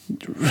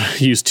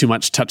used too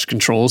much touch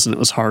controls, and it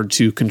was hard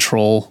to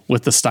control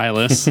with the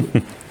stylus.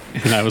 And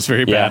I was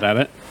very bad at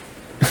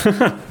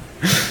it.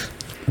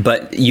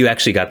 But you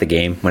actually got the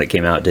game when it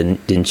came out,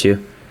 didn't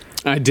you?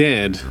 I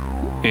did,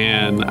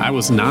 and I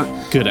was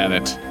not good at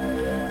it.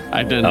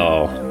 I didn't.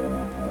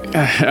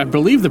 I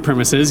believe the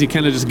premise is you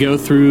kind of just go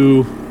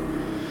through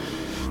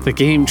the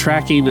game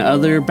tracking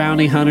other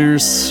bounty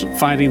hunters,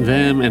 fighting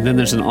them, and then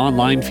there's an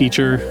online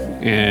feature,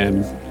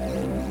 and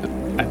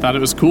I thought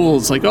it was cool.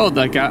 It's like,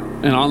 I got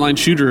an online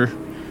shooter.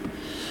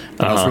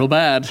 That was real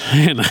bad.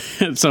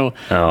 And so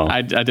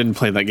I didn't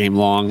play that game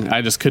long.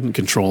 I just couldn't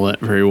control it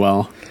very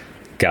well.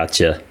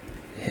 Gotcha.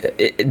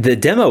 The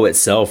demo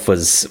itself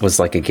was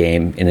like a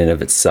game in and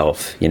of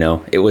itself.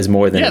 It was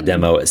more than a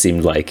demo. It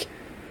seemed like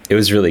it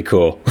was really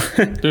cool.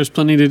 There's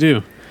plenty to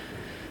do.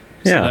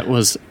 So that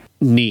was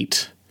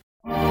neat.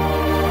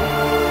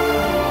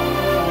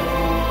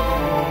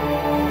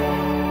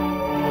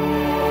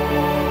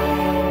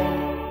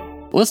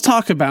 Let's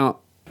talk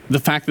about the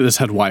fact that this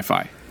had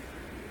Wi-Fi.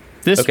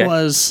 This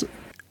was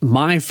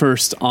my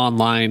first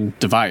online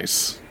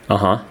device.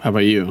 How about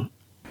you?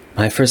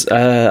 My first,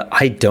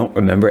 I don't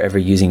remember ever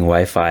using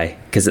Wi-Fi,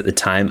 because at the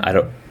time, I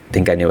don't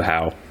think I knew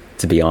how,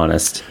 to be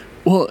honest.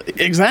 Well,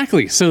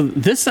 exactly. So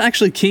this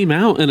actually came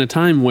out in a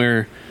time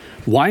where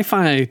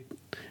Wi-Fi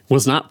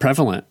was not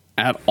prevalent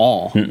at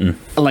all. Mm-mm.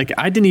 Like,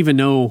 I didn't even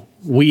know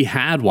we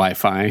had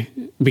Wi-Fi,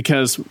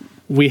 because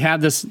we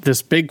had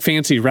this big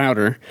fancy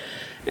router,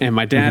 and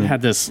my dad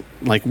had this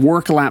like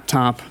work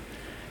laptop,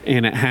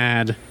 and it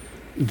had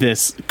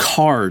this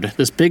card,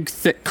 this big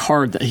thick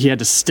card that he had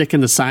to stick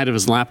in the side of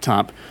his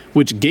laptop,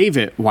 which gave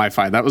it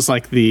Wi-Fi. That was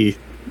like the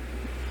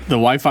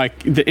Wi-Fi,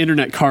 the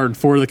internet card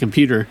for the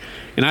computer.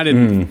 And I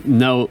didn't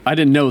know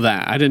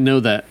that. I didn't know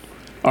that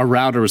a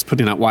router was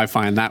putting out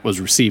Wi-Fi and that was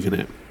receiving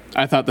it.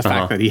 I thought the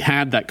fact that he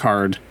had that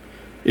card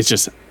is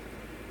just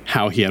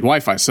how he had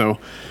Wi-Fi. So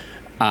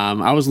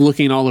I was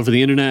looking all over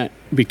the internet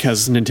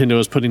because Nintendo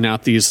was putting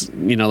out these,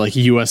 like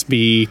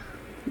USB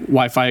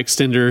Wi-Fi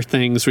extender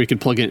things where you could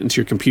plug it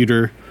into your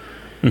computer.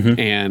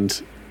 And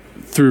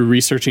through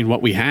researching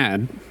what we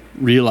had,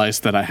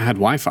 realized that I had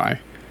Wi-Fi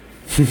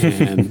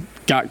and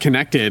got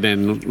connected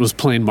and was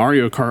playing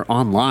Mario Kart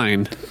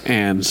online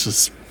and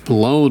just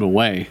blown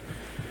away.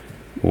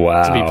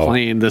 Wow. To be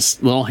playing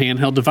this little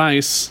handheld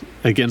device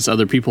against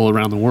other people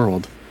around the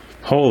world.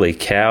 Holy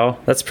cow.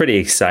 That's pretty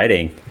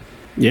exciting.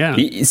 Yeah.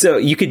 So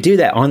you could do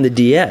that on the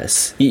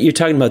DS. You're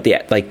talking about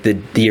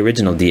the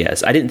original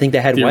DS. I didn't think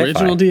that had Wi-Fi. The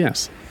original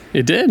DS.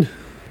 It did.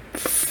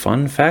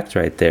 Fun fact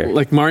right there.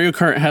 Like Mario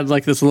Kart had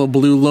like this little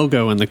blue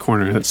logo in the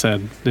corner that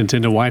said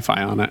Nintendo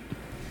Wi-Fi on it.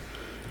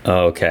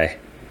 Oh, okay.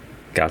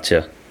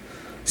 Gotcha.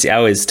 See, I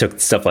always took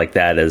stuff like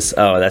that as,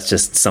 that's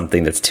just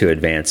something that's too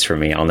advanced for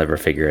me. I'll never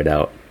figure it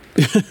out.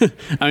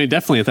 I mean,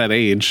 definitely at that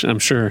age, I'm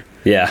sure.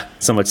 Yeah,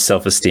 so much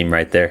self-esteem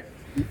right there.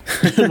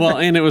 Well,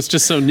 and it was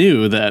just so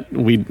new that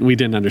we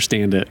didn't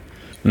understand it.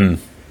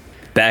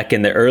 Back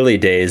in the early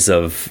days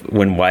of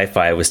when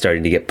Wi-Fi was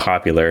starting to get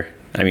popular,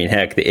 I mean,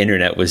 heck, the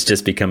internet was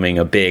just becoming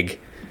a big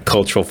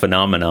cultural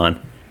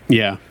phenomenon.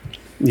 Yeah.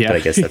 But I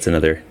guess that's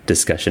another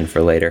discussion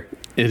for later.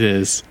 It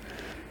is.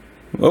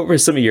 What were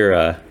some of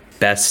your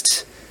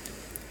best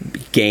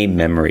game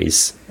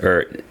memories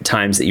or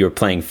times that you were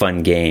playing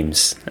fun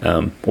games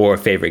or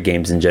favorite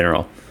games in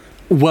general?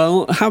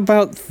 Well, how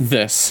about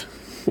this?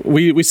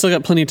 We still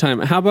got plenty of time.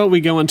 How about we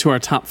go into our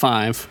top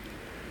 5,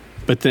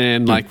 but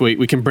then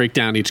we can break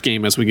down each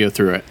game as we go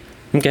through it.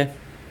 Okay.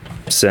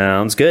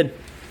 Sounds good.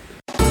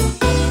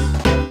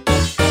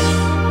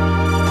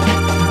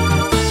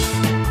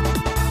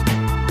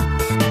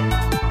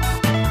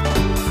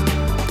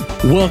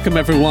 Welcome,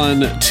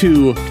 everyone,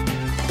 to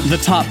the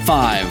Top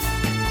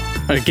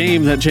 5, a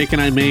game that Jake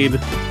and I made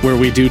where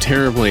we do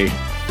terribly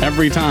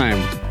every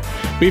time.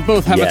 We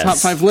both have a Top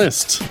 5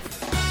 list.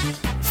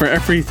 For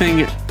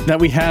everything that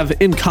we have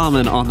in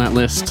common on that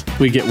list,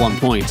 we get 1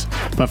 point.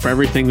 But for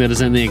everything that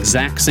is in the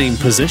exact same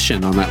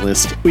position on that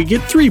list, we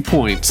get 3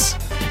 points.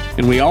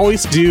 And we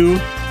always do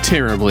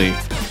terribly.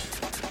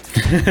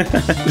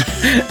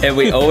 And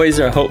we always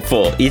are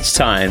hopeful each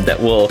time that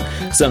we'll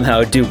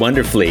somehow do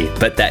wonderfully,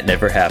 but that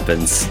never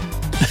happens.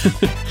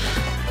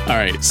 All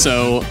right,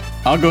 so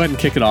I'll go ahead and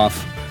kick it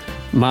off.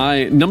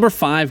 My number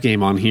 5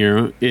 game on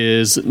here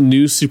is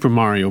New Super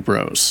Mario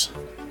Bros.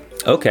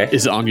 Okay.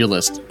 Is it on your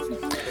list?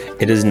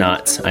 It is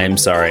not. I am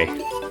sorry.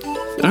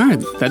 All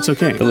right, that's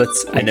okay. But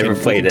I never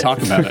played it.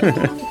 Talk about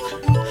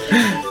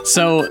it.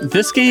 So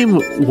this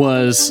game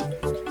was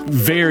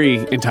very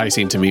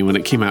enticing to me when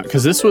it came out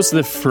because this was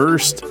the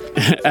first,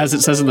 as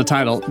it says in the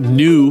title,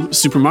 New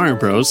Super Mario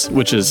Bros.,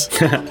 which is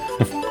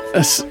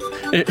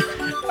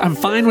I'm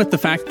fine with the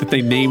fact that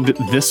they named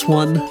this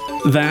one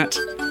that,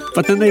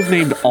 but then they've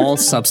named all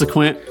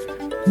subsequent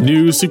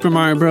New Super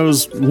Mario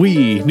Bros.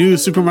 Wii, New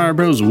Super Mario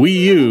Bros.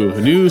 Wii U,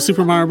 New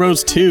Super Mario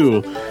Bros.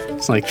 2.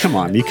 It's like, come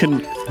on, you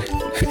couldn't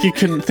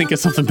think of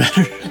something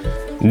better.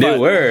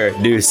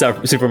 New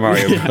Super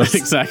Mario Bros. Yeah,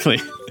 exactly.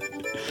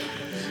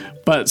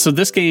 But so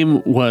this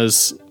game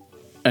was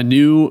a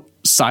new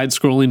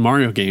side-scrolling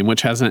Mario game,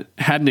 which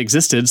hadn't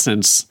existed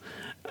since,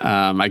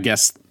 I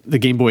guess, the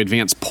Game Boy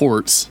Advance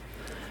ports.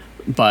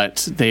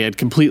 But they had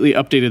completely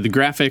updated the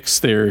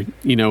graphics.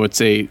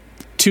 It's a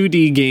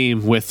 2D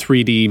game with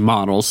 3D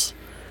models.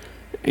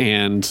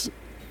 And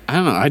I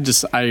don't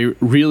know, I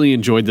really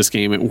enjoyed this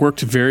game. It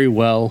worked very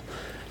well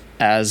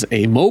as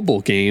a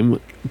mobile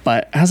game,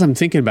 but as I'm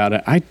thinking about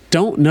it, I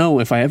don't know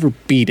if I ever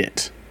beat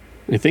it.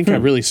 I think I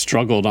really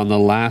struggled on the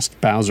last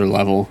Bowser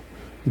level,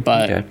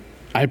 but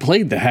I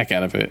played the heck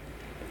out of it.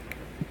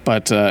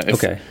 But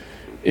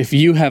if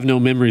you have no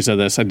memories of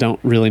this, I don't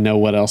really know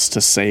what else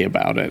to say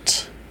about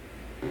it.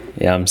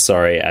 Yeah, I'm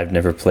sorry. I've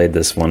never played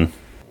this one.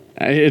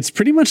 It's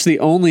pretty much the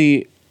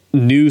only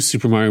new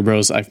Super Mario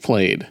Bros. I've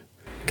played.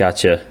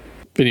 Gotcha.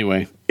 But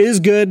anyway, it is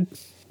good.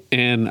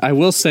 And I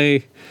will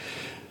say,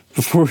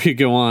 before we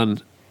go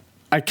on,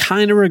 I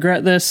kind of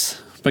regret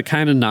this, but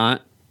kind of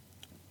not.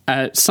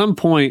 At some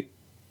point,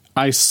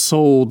 I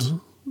sold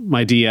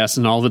my DS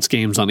and all of its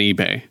games on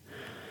eBay.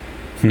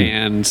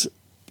 And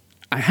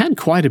I had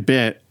quite a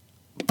bit,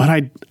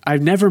 but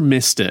I've never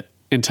missed it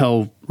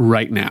until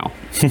right now.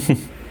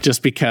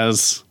 Just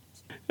because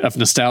of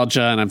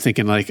nostalgia, and I'm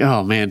thinking like,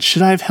 oh man,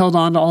 should I have held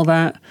on to all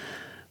that?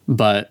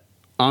 But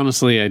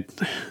honestly,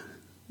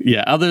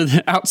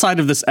 outside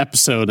of this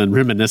episode and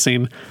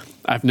reminiscing,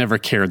 I've never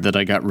cared that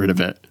I got rid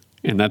of it.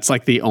 And that's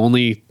like the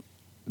only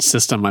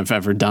system I've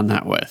ever done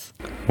that with.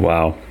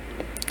 Wow.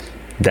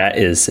 That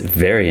is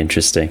very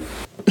interesting.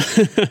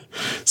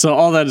 So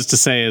all that is to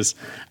say is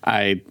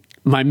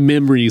my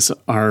memories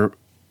are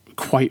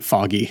quite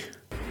foggy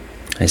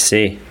I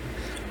see.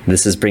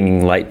 This is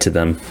bringing light to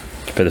them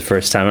for the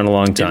first time in a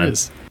long time. It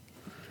is.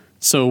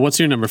 So what's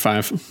your number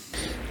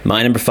 5?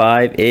 My number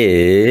 5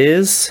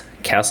 is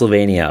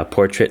Castlevania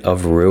Portrait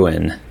of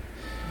Ruin,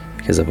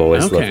 because I've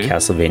always loved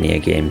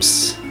Castlevania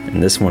games,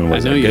 and this one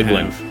was a good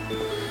one.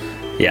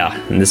 Yeah,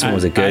 and this one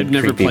was a good. I've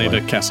never played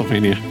a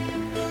Castlevania.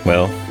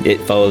 Well, it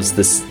follows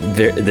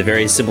the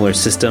very similar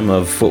system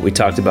of what we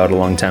talked about a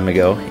long time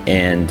ago,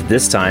 and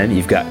this time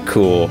you've got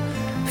cool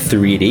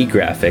 3D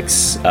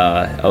graphics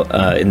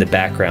in the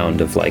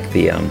background of like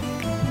the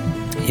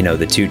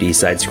the 2D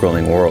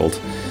side-scrolling world.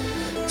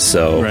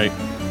 So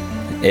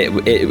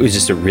it was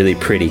just a really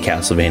pretty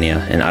Castlevania,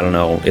 and I don't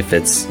know if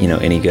it's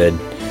any good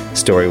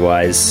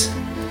story-wise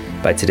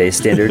by today's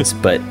standards,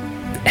 but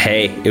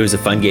hey, it was a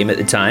fun game at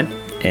the time,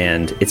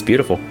 and it's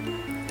beautiful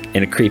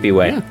in a creepy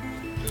way. Yeah.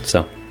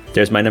 So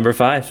there's my number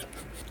 5.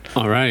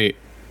 All right.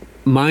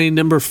 My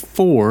number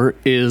 4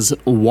 is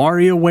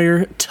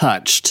WarioWare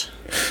Touched.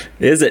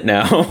 Is it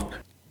now?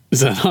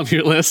 Is that on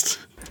your list?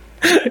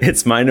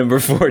 It's my number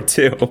 4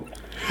 too.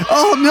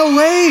 Oh, no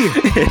way!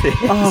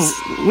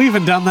 Oh, we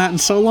haven't done that in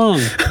so long.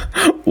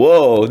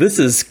 Whoa, this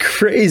is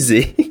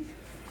crazy.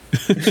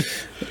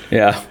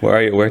 Yeah,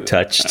 WarioWare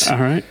Touched. All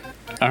right.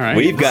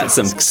 We've got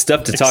some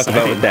stuff to talk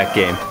about with that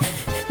game.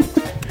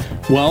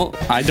 Well,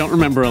 I don't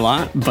remember a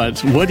lot,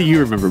 but what do you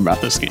remember about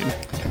this game?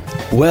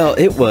 Well,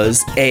 it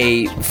was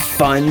a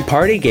fun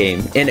party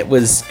game, and it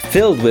was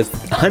filled with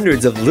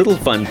hundreds of little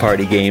fun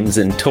party games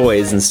and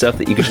toys and stuff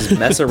that you could just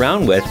mess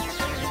around with.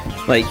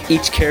 Like,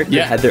 each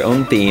character had their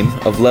own theme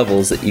of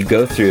levels that you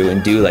go through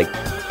and do, like,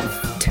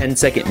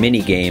 10-second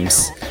mini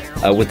games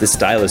with the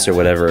stylus or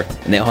whatever,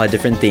 and they all had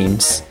different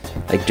themes,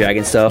 like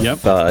dragging stuff,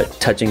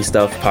 touching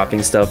stuff,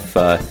 popping stuff,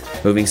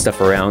 moving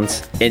stuff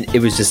around, and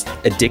it was just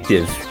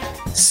addictive.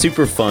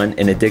 Super fun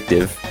and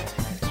addictive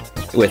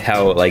with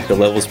how like the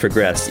levels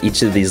progressed.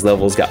 Each of these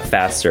levels got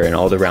faster and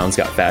all the rounds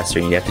got faster,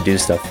 and you have to do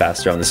stuff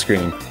faster on the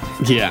screen.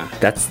 Yeah.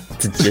 That's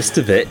the gist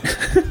of it.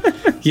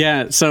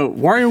 Yeah, so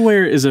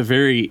WarioWare is a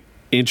very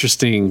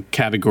interesting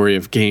category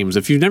of games.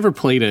 If you've never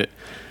played it,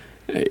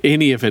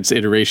 any of its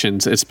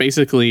iterations, it's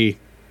basically,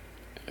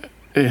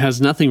 it has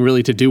nothing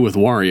really to do with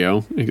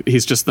Wario.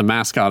 He's just the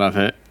mascot of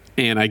it.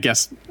 And I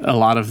guess a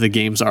lot of the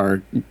games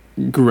are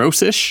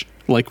grossish,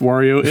 like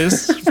Wario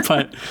is.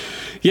 But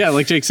yeah,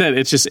 like Jake said,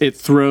 it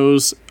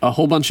throws a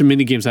whole bunch of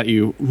mini games at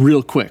you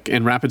real quick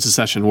in rapid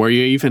succession, where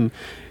you even,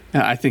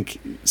 I think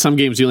some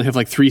games you only have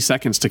like 3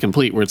 seconds to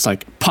complete, where it's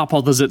like, pop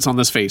all the zits on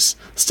this face,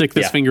 stick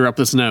this finger up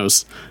this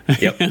nose,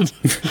 and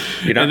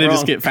they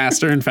just get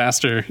faster and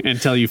faster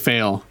until you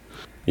fail.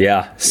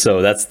 Yeah,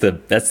 so that's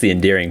the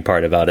endearing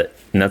part about it,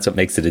 and that's what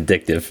makes it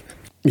addictive.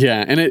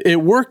 Yeah, and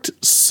it worked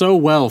so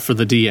well for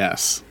the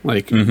DS.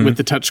 Like with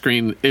the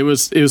touchscreen, it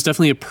was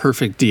definitely a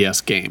perfect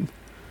DS game.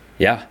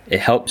 Yeah,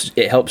 it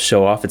helps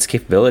show off its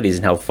capabilities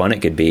and how fun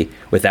it could be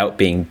without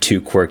being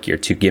too quirky or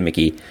too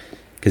gimmicky,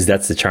 because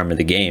that's the charm of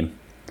the game.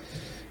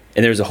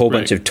 And there's a whole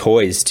bunch of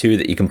toys too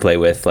that you can play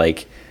with,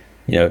 like,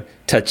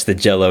 touch the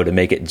Jello to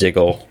make it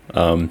jiggle.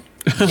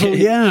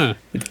 Yeah.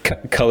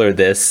 Color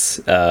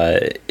this,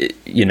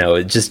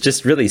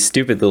 just really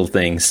stupid little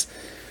things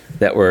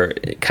that were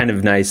kind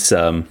of nice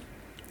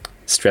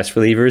stress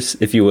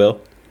relievers, if you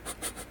will.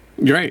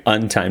 You're right.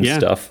 Untimed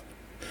stuff.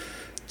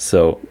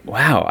 So,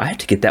 wow, I have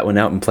to get that one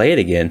out and play it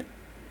again.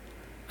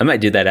 I might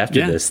do that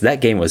after this.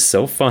 That game was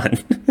so fun.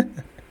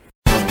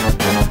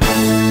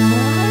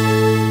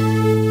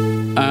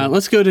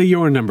 Let's go to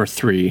your number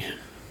 3.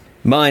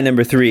 My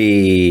number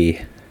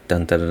 3.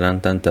 Dun, dun, dun,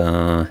 dun,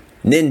 dun.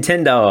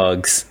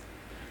 Nintendogs.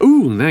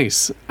 Ooh,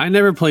 nice. I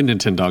never played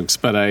Nintendogs,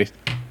 but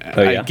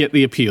I get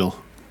the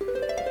appeal.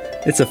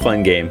 It's a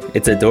fun game.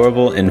 It's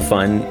adorable and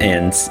fun,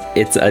 and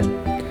it's a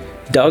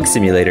dog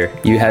simulator.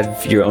 You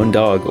have your own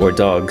dog or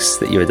dogs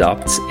that you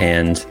adopt,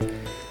 and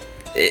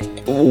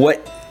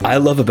what I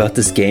love about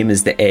this game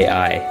is the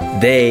AI.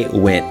 They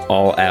went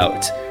all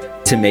out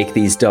to make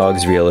these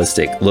dogs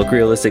realistic, look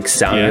realistic,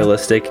 sound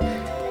realistic.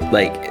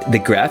 Like, the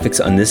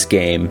graphics on this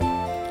game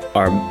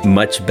are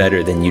much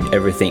better than you'd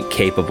ever think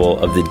capable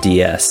of the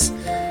DS.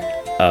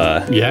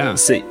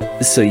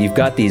 So you've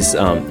got these,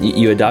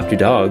 you adopt your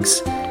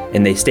dogs,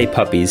 and they stay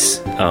puppies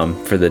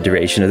for the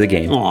duration of the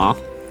game. Aww.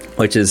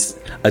 Which is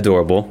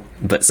adorable,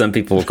 but some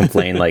people will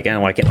complain like,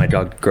 why can't my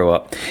dog grow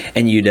up?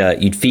 And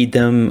you'd feed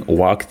them,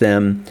 walk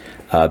them,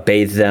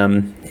 bathe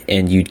them,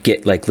 and you'd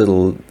get like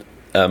little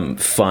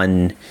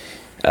fun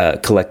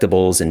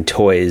collectibles and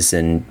toys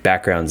and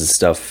backgrounds and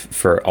stuff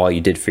for all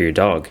you did for your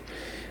dog.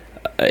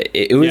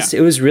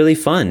 It was really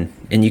fun,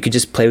 and you could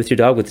just play with your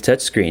dog with the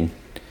touchscreen,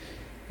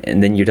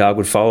 and then your dog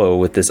would follow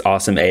with this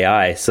awesome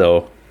AI.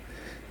 So,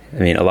 I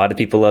mean, a lot of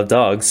people love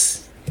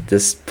dogs.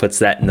 This puts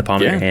that in the palm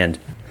of your hand.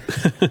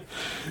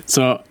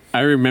 So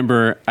I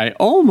remember I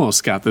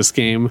almost got this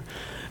game.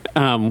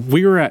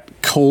 We were at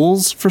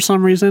Kohl's for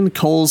some reason.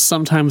 Kohl's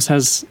sometimes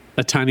has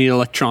a tiny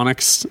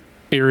electronics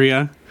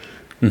area,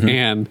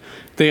 and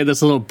they had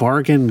this little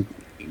bargain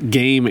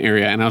game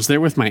area, and I was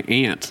there with my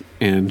aunt,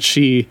 and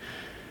she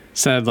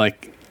said,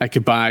 like, I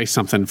could buy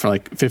something for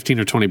like 15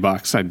 or 20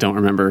 bucks. I don't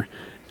remember.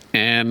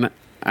 And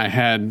I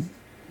had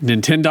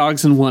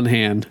Nintendogs in one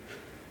hand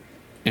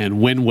and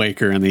Wind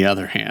Waker in the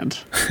other hand.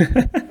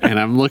 And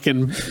I'm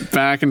looking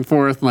back and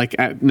forth like,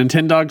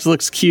 Nintendogs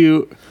looks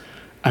cute.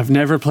 I've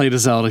never played a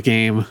Zelda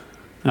game.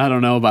 I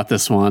don't know about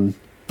this one,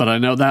 but I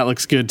know that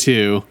looks good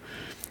too.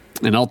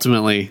 And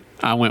ultimately,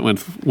 I went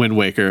with Wind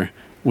Waker,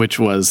 which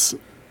was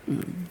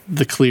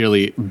the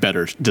clearly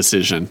better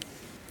decision.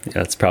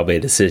 That's probably a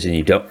decision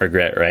you don't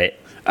regret, right?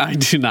 I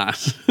do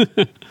not.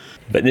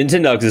 But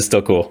Nintendogs is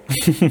still cool.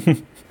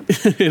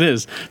 It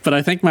is. But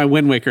I think my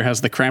Wind Waker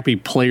has the crappy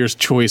Player's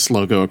Choice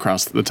logo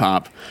across the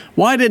top.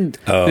 Why didn't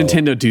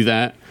Nintendo do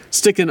that?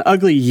 Stick an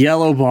ugly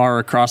yellow bar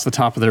across the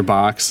top of their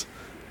box,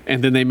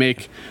 and then they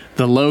make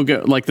the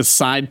logo, like the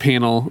side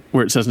panel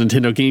where it says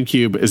Nintendo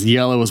GameCube, is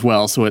yellow as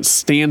well, so it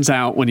stands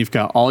out when you've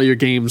got all your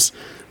games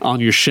on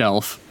your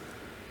shelf.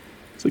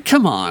 So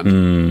come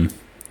on.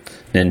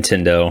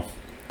 Nintendo.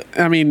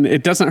 I mean,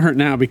 it doesn't hurt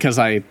now because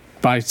I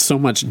buy so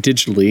much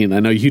digitally, and I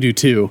know you do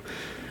too.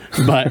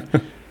 But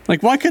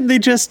like, why couldn't they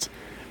just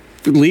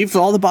leave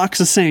all the box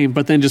the same,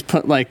 but then just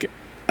put like,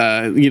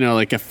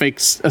 like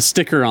a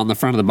sticker on the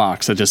front of the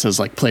box that just says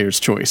like Player's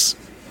Choice?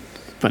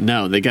 But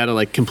no, they got to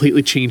like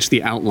completely change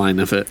the outline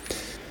of it.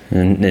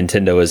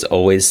 Nintendo is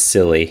always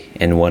silly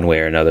in one way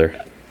or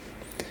another,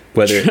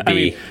 whether it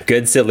be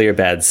good silly or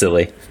bad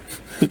silly.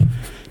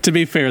 To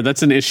be fair,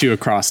 that's an issue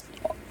across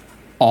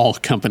all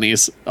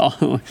companies.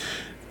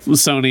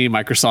 Sony,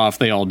 Microsoft,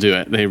 they all do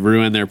it. They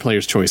ruin their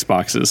Player's Choice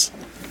boxes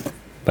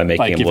by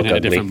making them look ugly. A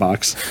different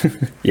box.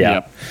 Yeah,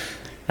 yep.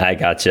 I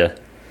gotcha.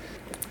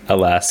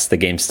 Alas, the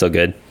game's still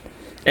good.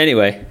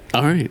 Anyway,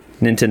 all right,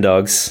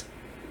 Nintendogs.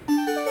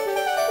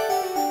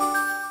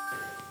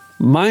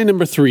 My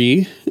number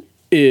 3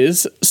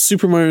 is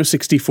Super Mario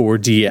 64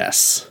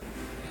 DS.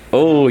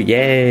 Oh,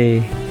 yay.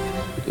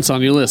 It's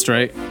on your list,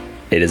 right?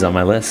 It is on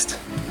my list.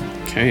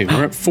 Okay,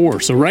 we're at 4.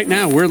 So right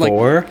now, we're like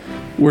 4?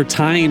 We're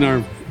tying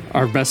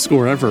our best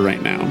score ever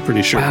right now, I'm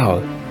pretty sure.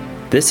 Wow.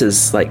 This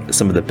is like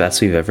some of the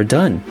best we've ever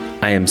done.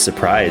 I am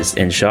surprised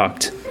and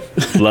shocked.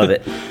 Love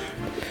it.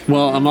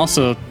 Well, I'm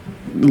also a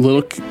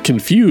little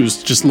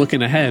confused just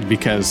looking ahead,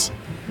 because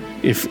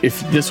if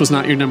this was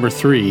not your number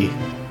 3...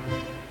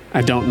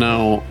 I don't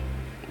know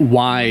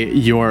why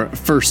your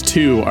first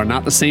 2 are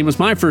not the same as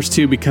my first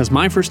 2, because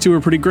my first 2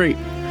 are pretty great.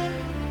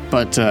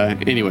 But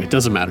anyway, it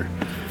doesn't matter.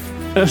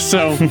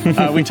 So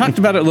we talked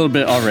about it a little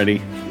bit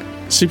already.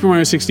 Super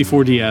Mario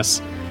 64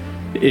 DS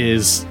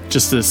is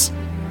just this...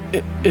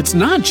 It's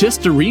not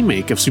just a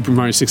remake of Super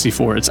Mario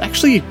 64. It's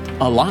actually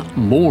a lot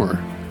more.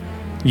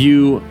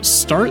 You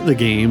start the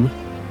game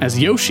as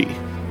Yoshi,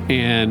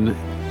 and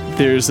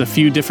there's a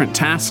few different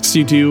tasks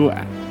you do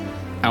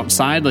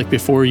outside, like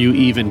before you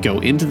even go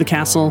into the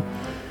castle.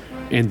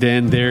 And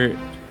then there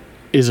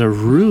is a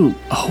room.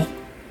 Oh,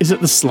 is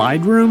it the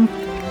slide room?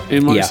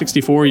 In Mario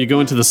 64, you go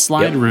into the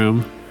slide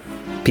room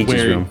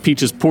where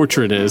Peach's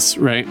portrait is,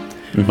 right?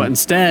 Mm-hmm. But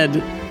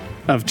instead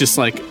of just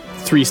like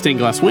 3 stained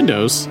glass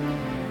windows,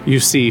 you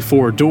see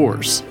 4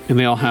 doors, and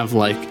they all have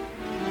like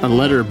a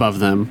letter above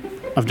them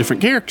of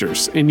different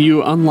characters. And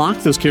you unlock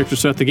those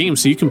characters throughout the game,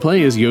 so you can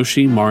play as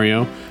Yoshi,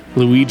 Mario,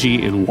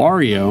 Luigi, and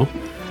Wario.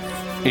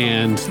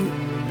 And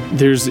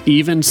there's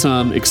even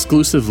some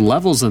exclusive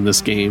levels in this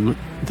game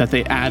that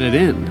they added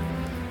in.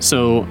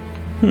 So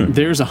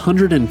there's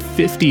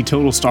 150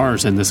 total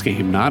stars in this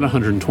game, not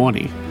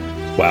 120.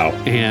 Wow.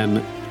 And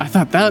I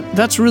thought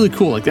that's really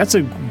cool. Like, that's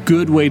a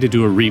good way to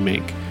do a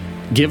remake.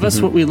 Give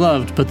us what we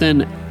loved, but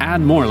then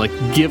add more. Like,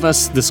 give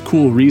us this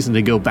cool reason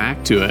to go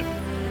back to it.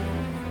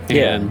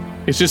 And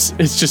it's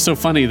just so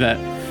funny that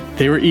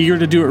they were eager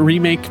to do a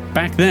remake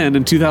back then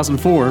in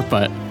 2004,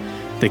 but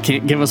they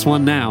can't give us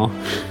one now.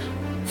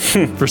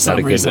 For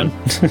some reason.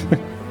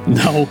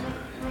 No.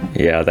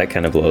 Yeah, that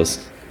kind of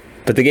blows.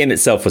 But the game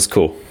itself was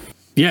cool.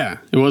 Yeah,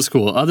 it was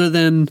cool. Other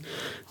than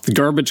the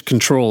garbage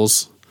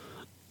controls,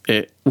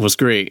 it was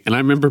great. And I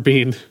remember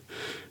being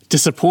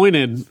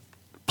disappointed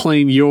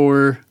playing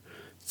your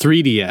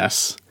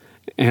 3DS.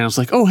 And I was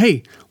like, oh,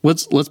 hey,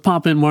 let's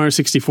pop in Mario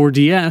 64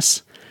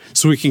 DS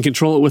so we can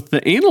control it with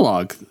the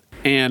analog.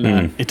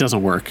 And it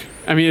doesn't work.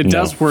 I mean, it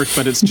does work,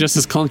 but it's just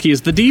as clunky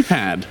as the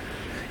D-pad.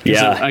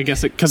 Yeah. I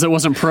guess because it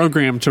wasn't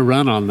programmed to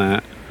run on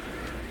that.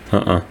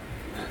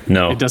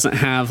 No. It doesn't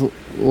have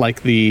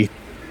like the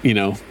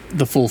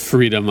full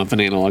freedom of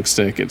an analog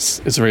stick. It's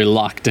very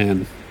locked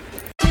in.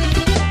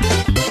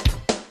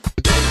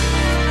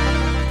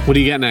 What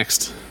do you got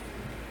next?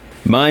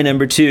 My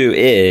number 2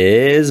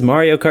 is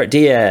Mario Kart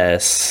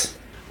DS.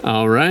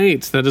 All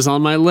right. That is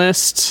on my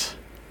list.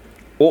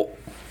 Oh.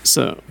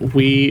 So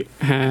we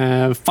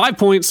have 5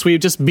 points. We've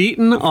just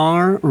beaten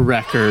our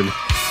record.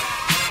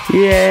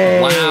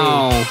 Yay!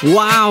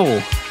 Wow!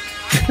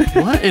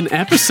 What an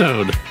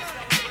episode!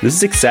 This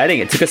is exciting.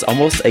 It took us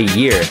almost a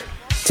year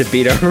to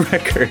beat our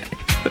record.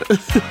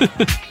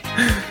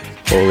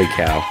 Holy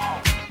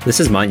cow. This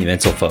is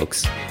monumental,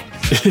 folks.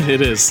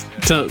 It is.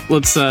 So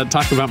let's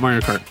talk about Mario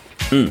Kart.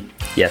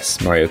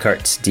 Yes, Mario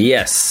Kart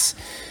DS.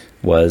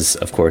 was,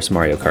 of course,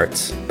 Mario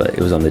Kart, but it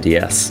was on the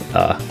DS.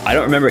 I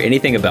don't remember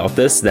anything about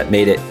this that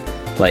made it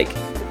like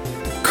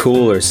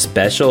cool or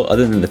special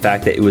other than the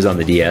fact that it was on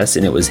the DS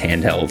and it was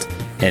handheld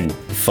and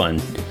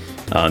fun.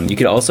 You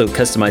could also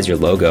customize your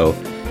logo,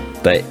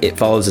 but it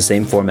follows the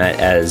same format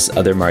as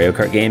other Mario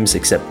Kart games,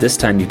 except this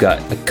time you've got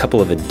a couple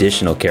of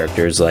additional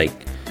characters like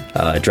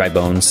Dry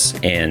Bones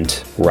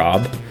and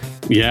Rob.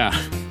 Yeah.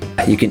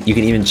 You can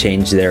even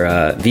change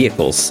their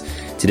vehicles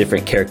to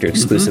different character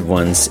exclusive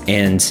ones,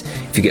 and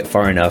if you get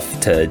far enough,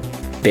 to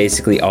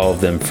basically all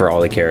of them for all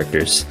the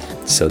characters.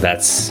 So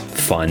that's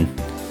fun.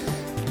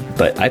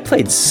 But I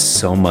played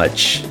so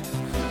much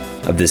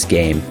of this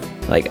game.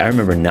 Like, I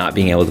remember not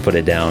being able to put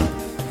it down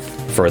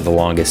for the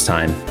longest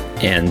time,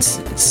 and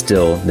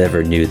still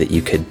never knew that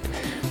you could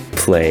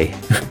play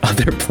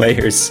other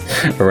players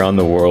around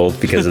the world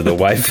because of the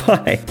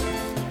Wi-Fi.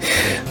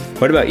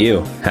 What about you?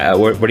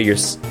 What are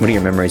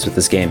your memories with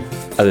this game,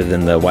 other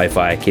than the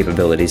Wi-Fi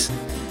capabilities?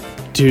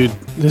 Dude,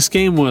 this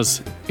game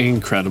was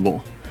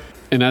incredible.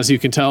 And as you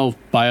can tell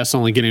by us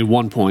only getting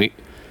 1 point,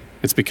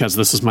 it's because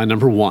this is my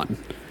number 1.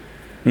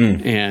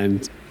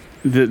 And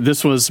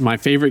this was my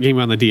favorite game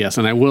on the DS.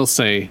 And I will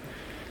say,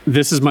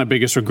 this is my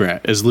biggest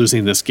regret, is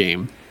losing this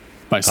game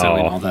by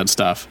selling all that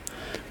stuff.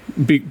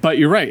 But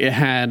you're right, it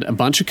had a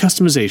bunch of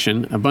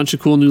customization, a bunch of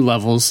cool new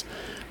levels,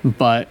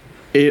 but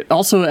it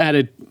also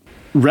added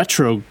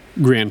Retro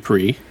Grand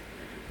Prix.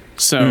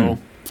 So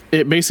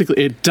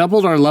it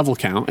doubled our level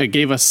count. It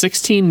gave us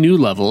 16 new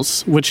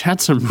levels, which had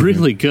some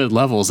really good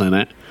levels in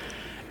it,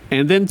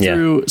 and then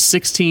threw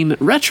 16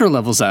 retro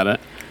levels at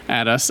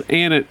us.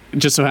 And it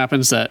just so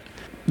happens that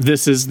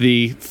this is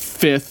the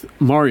 5th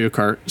Mario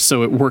Kart,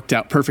 so it worked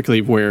out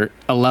perfectly where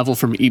a level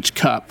from each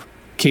cup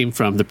came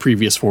from the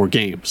previous 4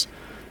 games.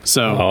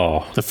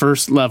 So the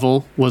first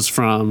level was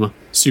from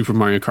Super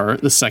Mario Kart,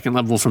 the second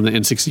level from the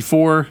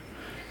N64,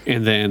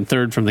 and then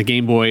third from the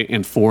Game Boy,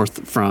 and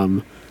fourth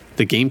from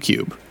the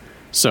GameCube.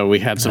 So we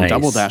had some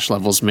Double Dash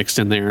levels mixed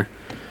in there.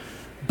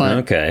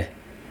 But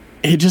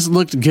it just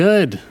looked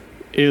good.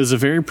 It was a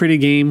very pretty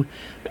game,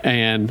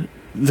 and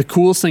the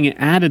coolest thing it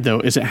added,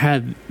 though, is it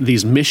had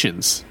these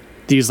missions,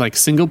 these like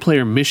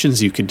single-player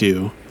missions you could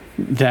do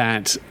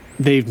that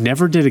they've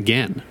never did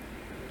again.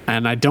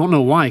 And I don't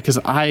know why, because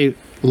I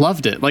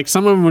loved it. Like,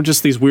 some of them were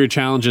just these weird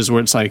challenges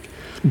where it's like,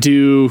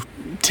 do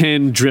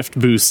 10 drift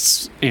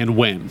boosts and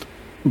win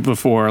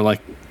before,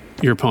 like,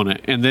 your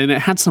opponent. And then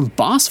it had some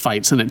boss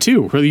fights in it,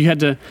 too, where you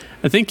had to,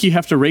 I think you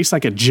have to race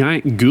like a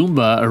giant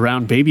Goomba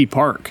around Baby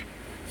Park.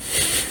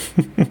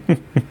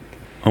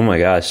 Oh my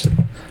gosh.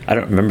 I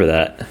don't remember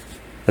that.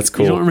 That's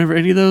cool. You don't remember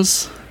any of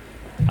those?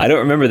 I don't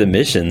remember the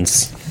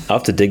missions. I'll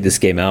have to dig this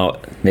game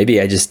out. Maybe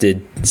I just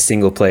did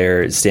single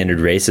player standard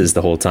races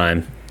the whole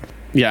time.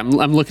 Yeah, I'm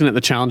looking at the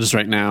challenges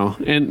right now,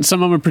 and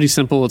some of them are pretty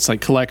simple. It's like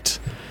collect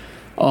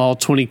all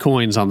 20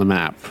 coins on the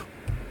map.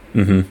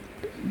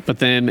 But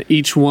then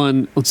each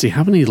one, let's see,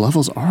 how many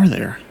levels are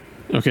there?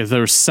 Okay,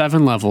 there were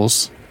 7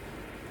 levels,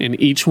 and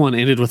each one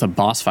ended with a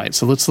boss fight.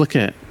 So let's look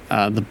at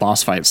the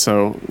boss fight.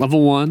 So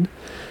level 1,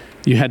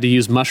 you had to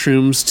use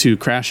mushrooms to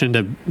crash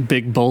into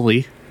Big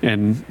Bully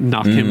and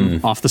knock him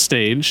off the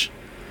stage.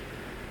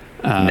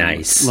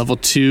 Nice. Level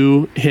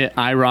 2, hit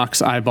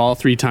iRock's eyeball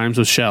 3 times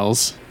with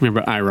shells.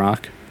 Remember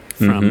iRock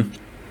from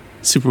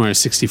Super Mario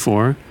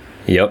 64?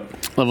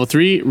 Yep. Level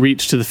 3,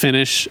 reach to the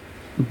finish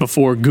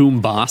before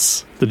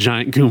Goomboss, the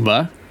giant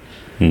Goomba.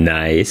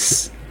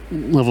 Nice.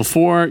 Level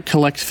 4,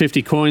 collect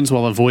 50 coins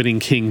while avoiding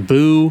King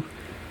Boo.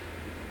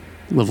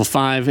 Level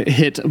 5,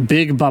 hit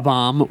Big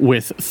Bob-omb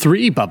with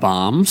 3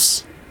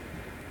 Bob-ombs.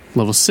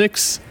 Level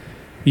 6,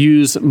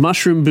 use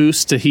Mushroom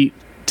Boost to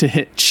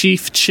hit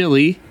Chief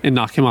Chili and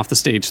knock him off the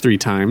stage 3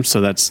 times.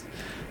 So that's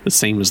the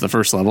same as the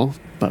first level,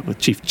 but with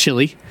Chief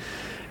Chili.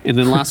 And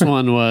then the last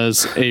one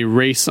was a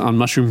race on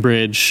Mushroom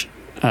Bridge,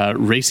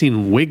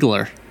 racing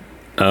Wiggler.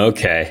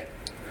 Okay.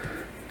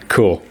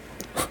 Cool.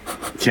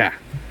 Yeah.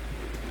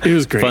 It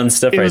was great. Fun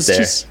stuff right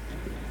there.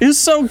 It was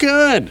so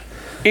good.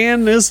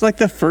 And it was like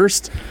the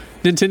first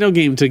Nintendo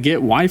game to get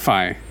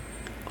Wi-Fi.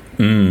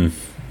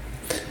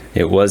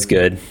 It was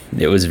good.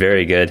 It was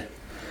very good. And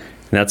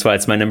that's why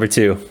it's my number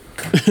 2.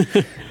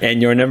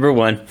 And your number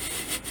 1.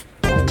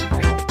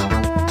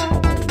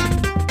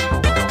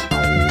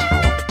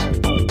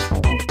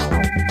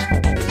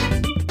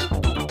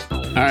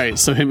 All right,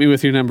 so hit me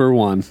with your number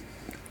 1.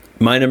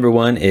 My number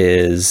 1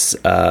 is...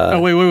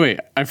 wait.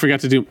 I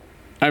forgot to do...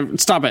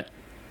 Stop it.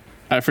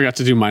 I forgot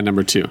to do my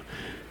number 2.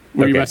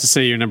 Were you about to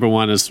say your number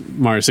 1 is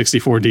Mario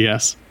 64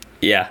 DS?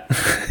 Yeah.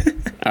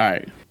 All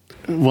right.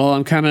 Well,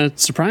 I'm kind of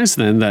surprised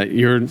then that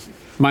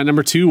my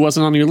number 2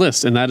 wasn't on your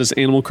list, and that is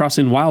Animal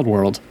Crossing Wild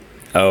World.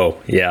 Oh,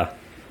 yeah.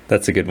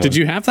 That's a good one. Did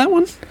you have that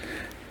one?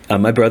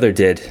 My brother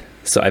did.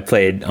 So I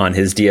played on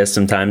his DS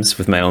sometimes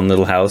with my own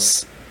little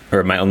house,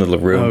 or my own little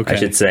room, I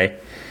should say.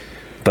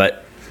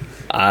 But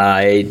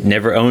I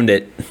never owned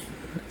it,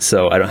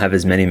 so I don't have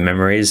as many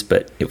memories,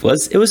 but it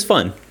was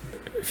fun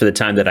for the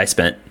time that I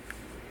spent.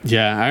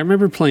 Yeah, I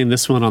remember playing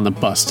this one on the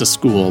bus to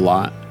school a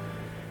lot.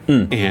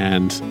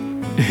 And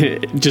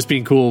just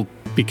being cool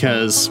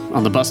because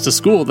on the bus to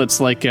school, that's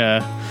like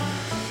 7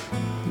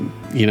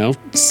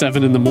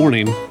 in the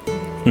morning,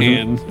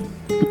 and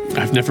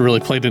I've never really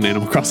played an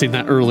Animal Crossing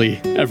that early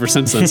ever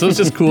since then. So it's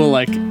just cool,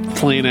 like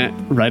playing it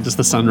right as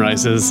the sun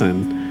rises,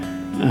 and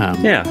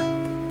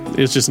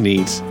it's just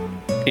neat.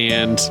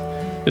 And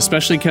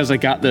especially because I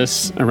got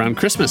this around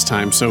Christmas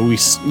time, so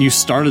you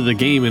started the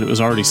game and it was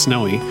already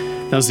snowy.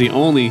 That was the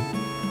only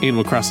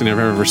Animal Crossing I've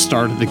ever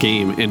started the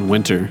game in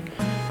winter,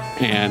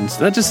 and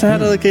that just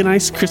had like a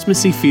nice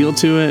Christmassy feel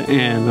to it.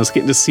 And I was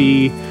getting to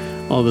see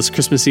all this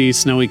Christmassy,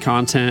 snowy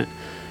content.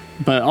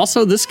 But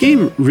also, this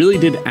game really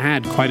did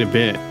add quite a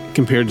bit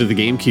compared to the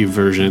GameCube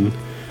version.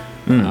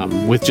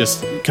 With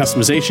just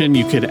customization,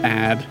 you could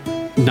add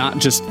not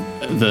just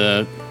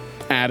the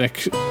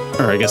attic,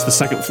 or I guess the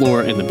second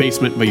floor and the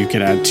basement, but you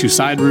could add 2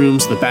 side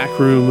rooms, the back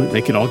room.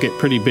 They could all get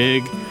pretty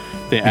big.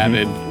 They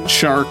added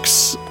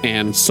sharks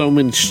and so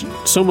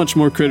much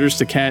more critters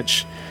to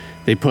catch.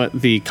 They put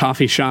the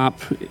coffee shop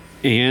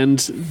and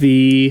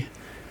the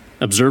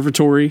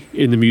observatory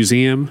in the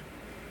museum.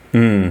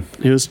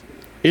 It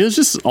was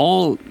just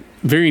all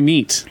very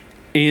neat.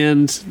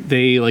 And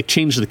they like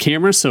changed the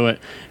camera so it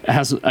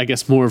has, I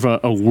guess, more of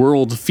a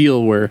world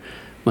feel where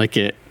like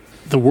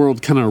the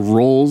world kind of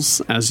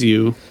rolls as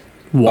you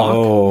walk.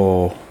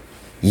 Oh,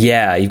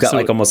 yeah. You've got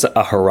like almost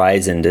a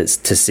horizon to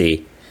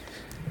see.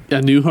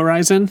 A new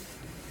horizon?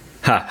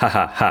 Ha, ha,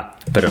 ha, ha.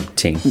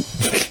 Ba-dum-ting.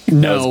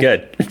 No. That was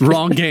good.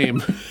 Wrong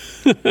game.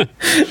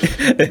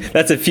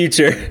 That's a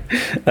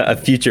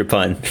future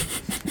pun.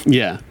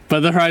 Yeah.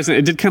 But the horizon,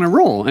 it did kind of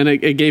roll, and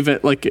it gave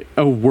it like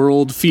a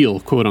world feel,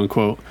 quote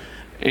unquote.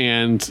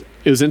 And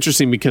it was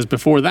interesting because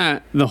before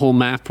that, the whole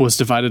map was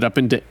divided up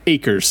into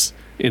acres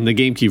in the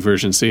GameCube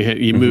version. So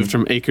you moved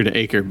from acre to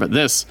acre. But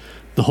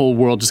the whole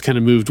world just kind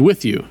of moved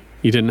with you.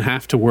 You didn't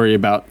have to worry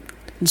about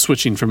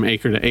switching from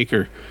acre to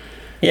acre.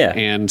 Yeah.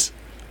 And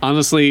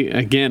honestly,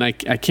 again, I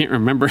can't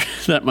remember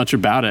that much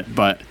about it,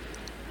 but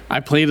I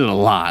played it a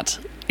lot.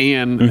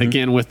 And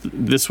again,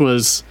 this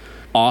was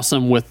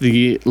awesome with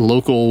the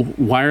local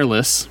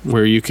wireless,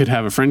 where you could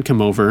have a friend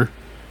come over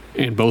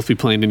and both be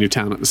playing in your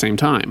town at the same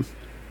time.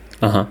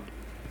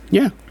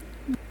 Yeah.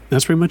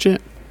 That's pretty much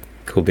it.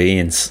 Cool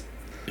beans.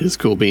 It is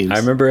cool beans. I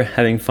remember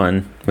having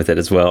fun with it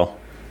as well.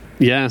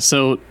 Yeah,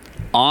 so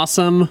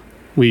awesome.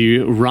 We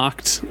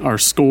rocked our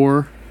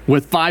score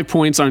with 5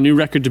 points, our new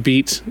record to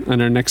beat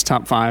on our next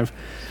top 5.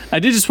 I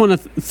did just want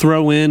to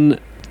throw in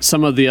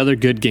some of the other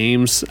good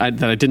games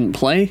that I didn't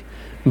play,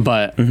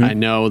 but I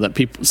know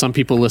that some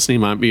people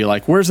listening might be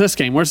like, where's this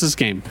game? Where's this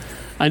game?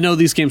 I know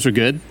these games are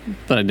good,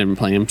 but I didn't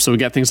play them. So we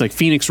got things like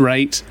Phoenix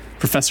Wright,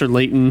 Professor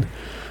Layton,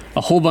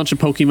 a whole bunch of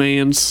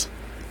Pokemans,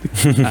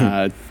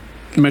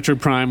 Metroid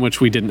Prime, which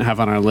we didn't have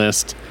on our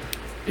list,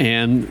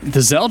 and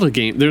the Zelda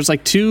game. There's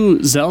like 2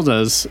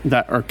 Zeldas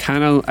that are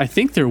kind of, I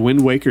think they're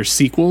Wind Waker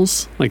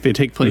sequels. Like they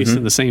take place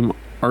in the same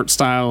art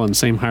style and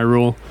same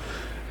Hyrule.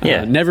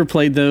 Yeah. Never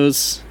played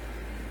those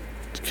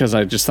because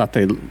I just thought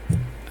they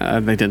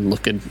didn't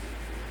look good.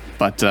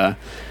 But then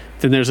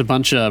there's a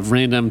bunch of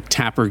random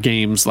tapper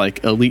games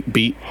like Elite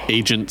Beat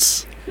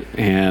Agents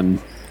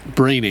and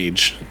Brain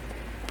Age.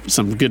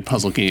 Some good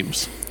puzzle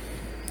games.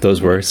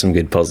 Those were some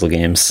good puzzle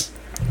games.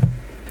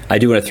 I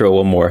do want to throw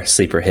one more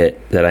sleeper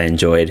hit that I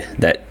enjoyed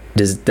that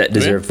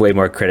deserved way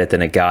more credit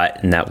than it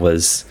got, and that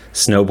was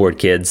Snowboard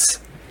Kids.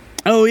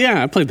 Oh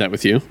yeah, I played that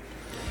with you.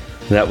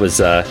 That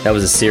was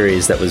a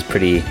series that was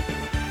pretty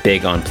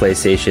big on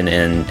PlayStation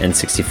and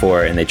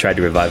N64, and they tried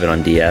to revive it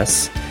on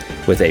DS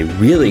with a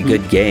really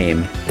good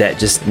game that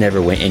just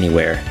never went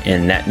anywhere,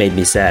 and that made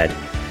me sad.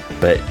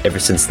 But ever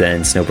since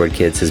then, Snowboard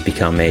Kids has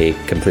become a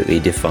completely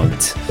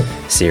defunct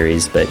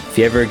series. But if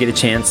you ever get a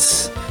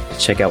chance,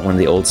 check out one of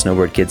the old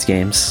Snowboard Kids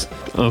games.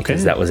 Okay.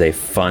 Because that was a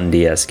fun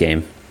DS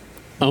game.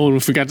 Oh, and we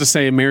forgot to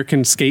say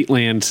American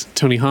Skateland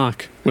Tony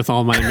Hawk with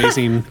all my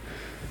amazing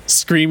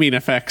screaming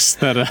effects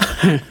that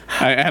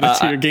I added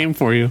to your game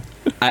for you.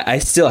 I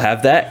still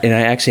have that, and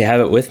I actually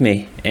have it with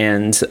me.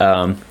 And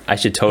I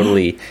should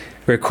totally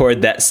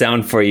record that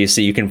sound for you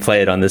so you can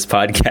play it on this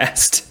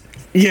podcast.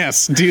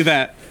 Yes, do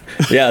that.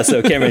 Yeah,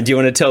 so Cameron, do you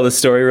want to tell the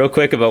story real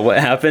quick about what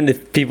happened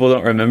if people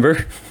don't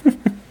remember?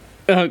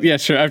 Yeah,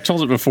 sure. I've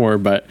told it before,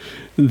 but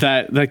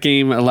that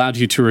game allowed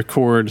you to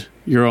record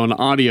your own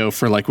audio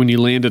for like when you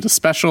landed a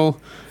special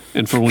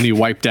and for when you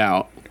wiped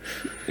out.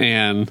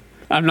 And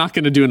I'm not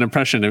going to do an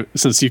impression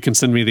since you can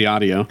send me the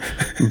audio.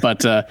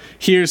 But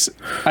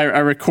I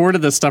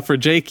recorded this stuff for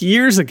Jake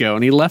years ago,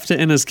 and he left it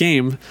in his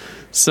game.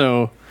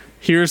 So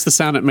here's the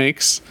sound it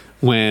makes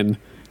when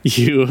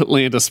you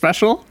land a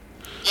special.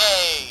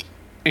 Yay!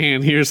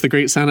 And here's the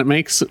great sound it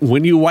makes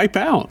when you wipe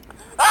out.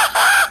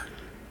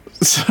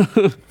 So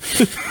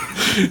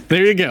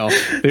there you go.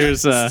 There's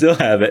still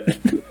have it.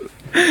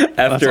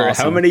 After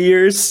awesome. How many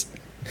years?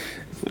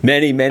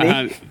 Many.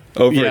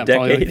 Over a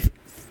decade. Like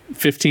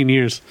 15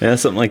 years. Yeah,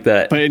 something like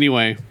that. But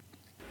anyway,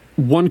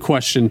 one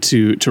question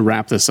to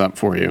wrap this up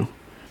for you.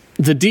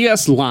 The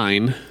DS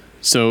line,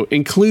 so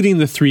including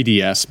the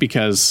 3DS,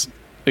 because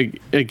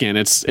again,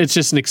 it's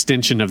just an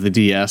extension of the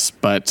DS,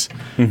 but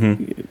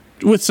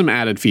with some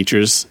added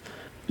features,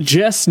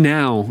 just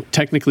now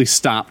technically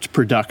stopped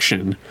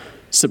production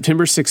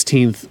September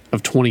 16th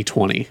of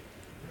 2020.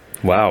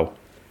 Wow.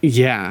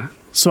 Yeah.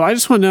 So I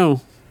just want to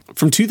know,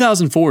 from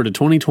 2004 to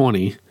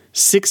 2020,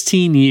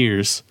 16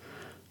 years,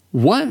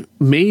 what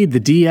made the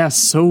DS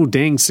so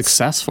dang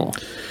successful?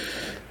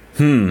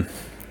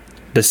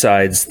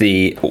 Besides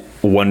the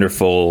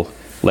wonderful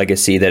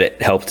legacy that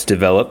it helped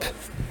develop,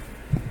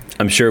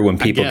 I'm sure when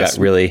people got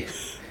really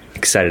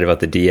excited about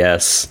the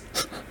DS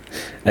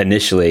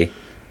initially,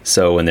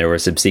 so when there were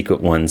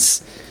subsequent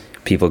ones,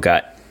 people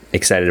got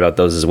excited about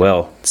those as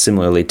well,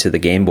 similarly to the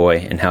Game Boy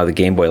and how the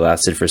Game Boy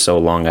lasted for so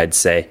long, I'd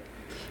say.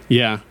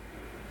 Yeah.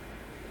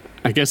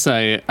 I guess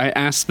I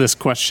asked this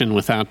question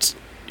without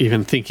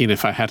even thinking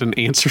if I had an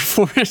answer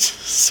for it.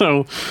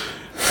 So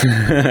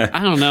I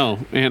don't know,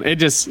 man.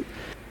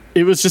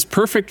 It was just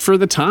perfect for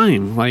the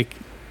time, like,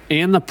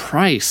 and the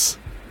price,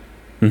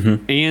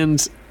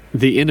 and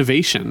the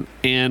innovation.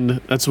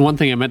 And that's one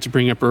thing I meant to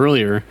bring up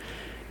earlier.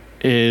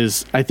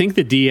 Is I think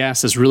the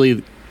DS is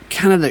really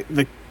kind of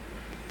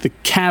the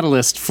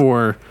catalyst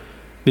for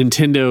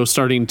Nintendo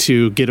starting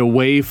to get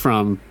away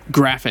from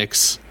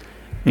graphics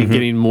and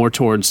getting more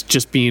towards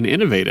just being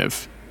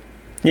innovative.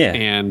 Yeah.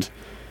 And,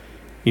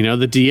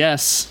 the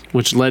DS,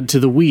 which led to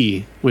the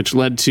Wii, which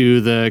led to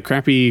the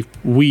crappy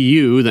Wii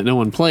U that no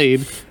one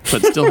played,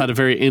 but still had a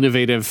very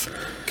innovative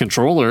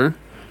controller,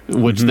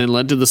 which then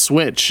led to the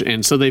Switch.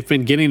 And so they've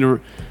been getting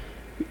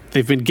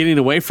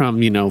away from,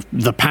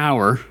 the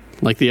power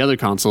like the other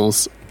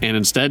consoles, and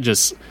instead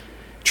just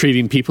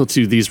treating people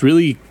to these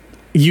really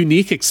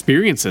unique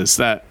experiences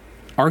that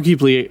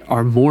arguably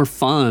are more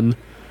fun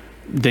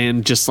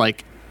than just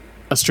like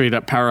a straight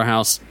up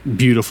powerhouse,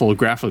 beautiful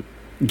graphic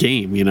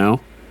game,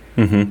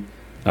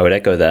 I would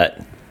echo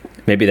that.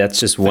 Maybe that's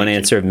just one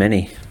answer of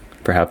many.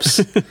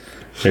 Perhaps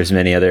there's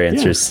many other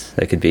answers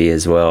that could be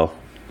as well.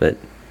 But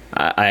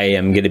I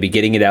am going to be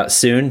getting it out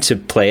soon to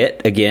play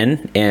it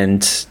again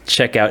and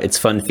check out its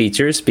fun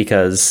features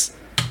because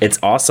it's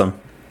awesome.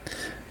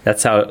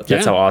 That's how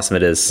awesome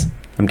it is.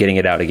 I'm getting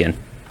it out again.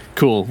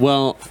 Cool.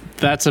 Well,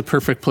 that's a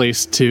perfect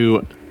place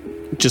to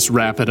just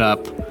wrap it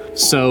up.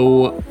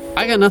 So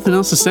I got nothing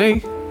else to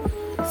say.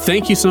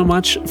 Thank you so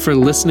much for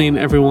listening,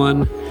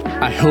 everyone.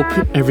 I hope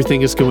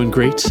everything is going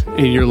great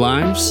in your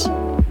lives.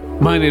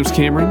 My name's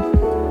Cameron.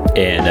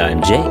 And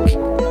I'm Jake.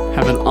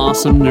 Have an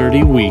awesome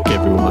nerdy week,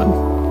 everyone.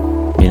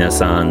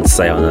 Minasan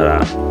sayonara.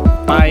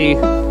 Bye.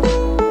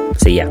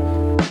 See ya.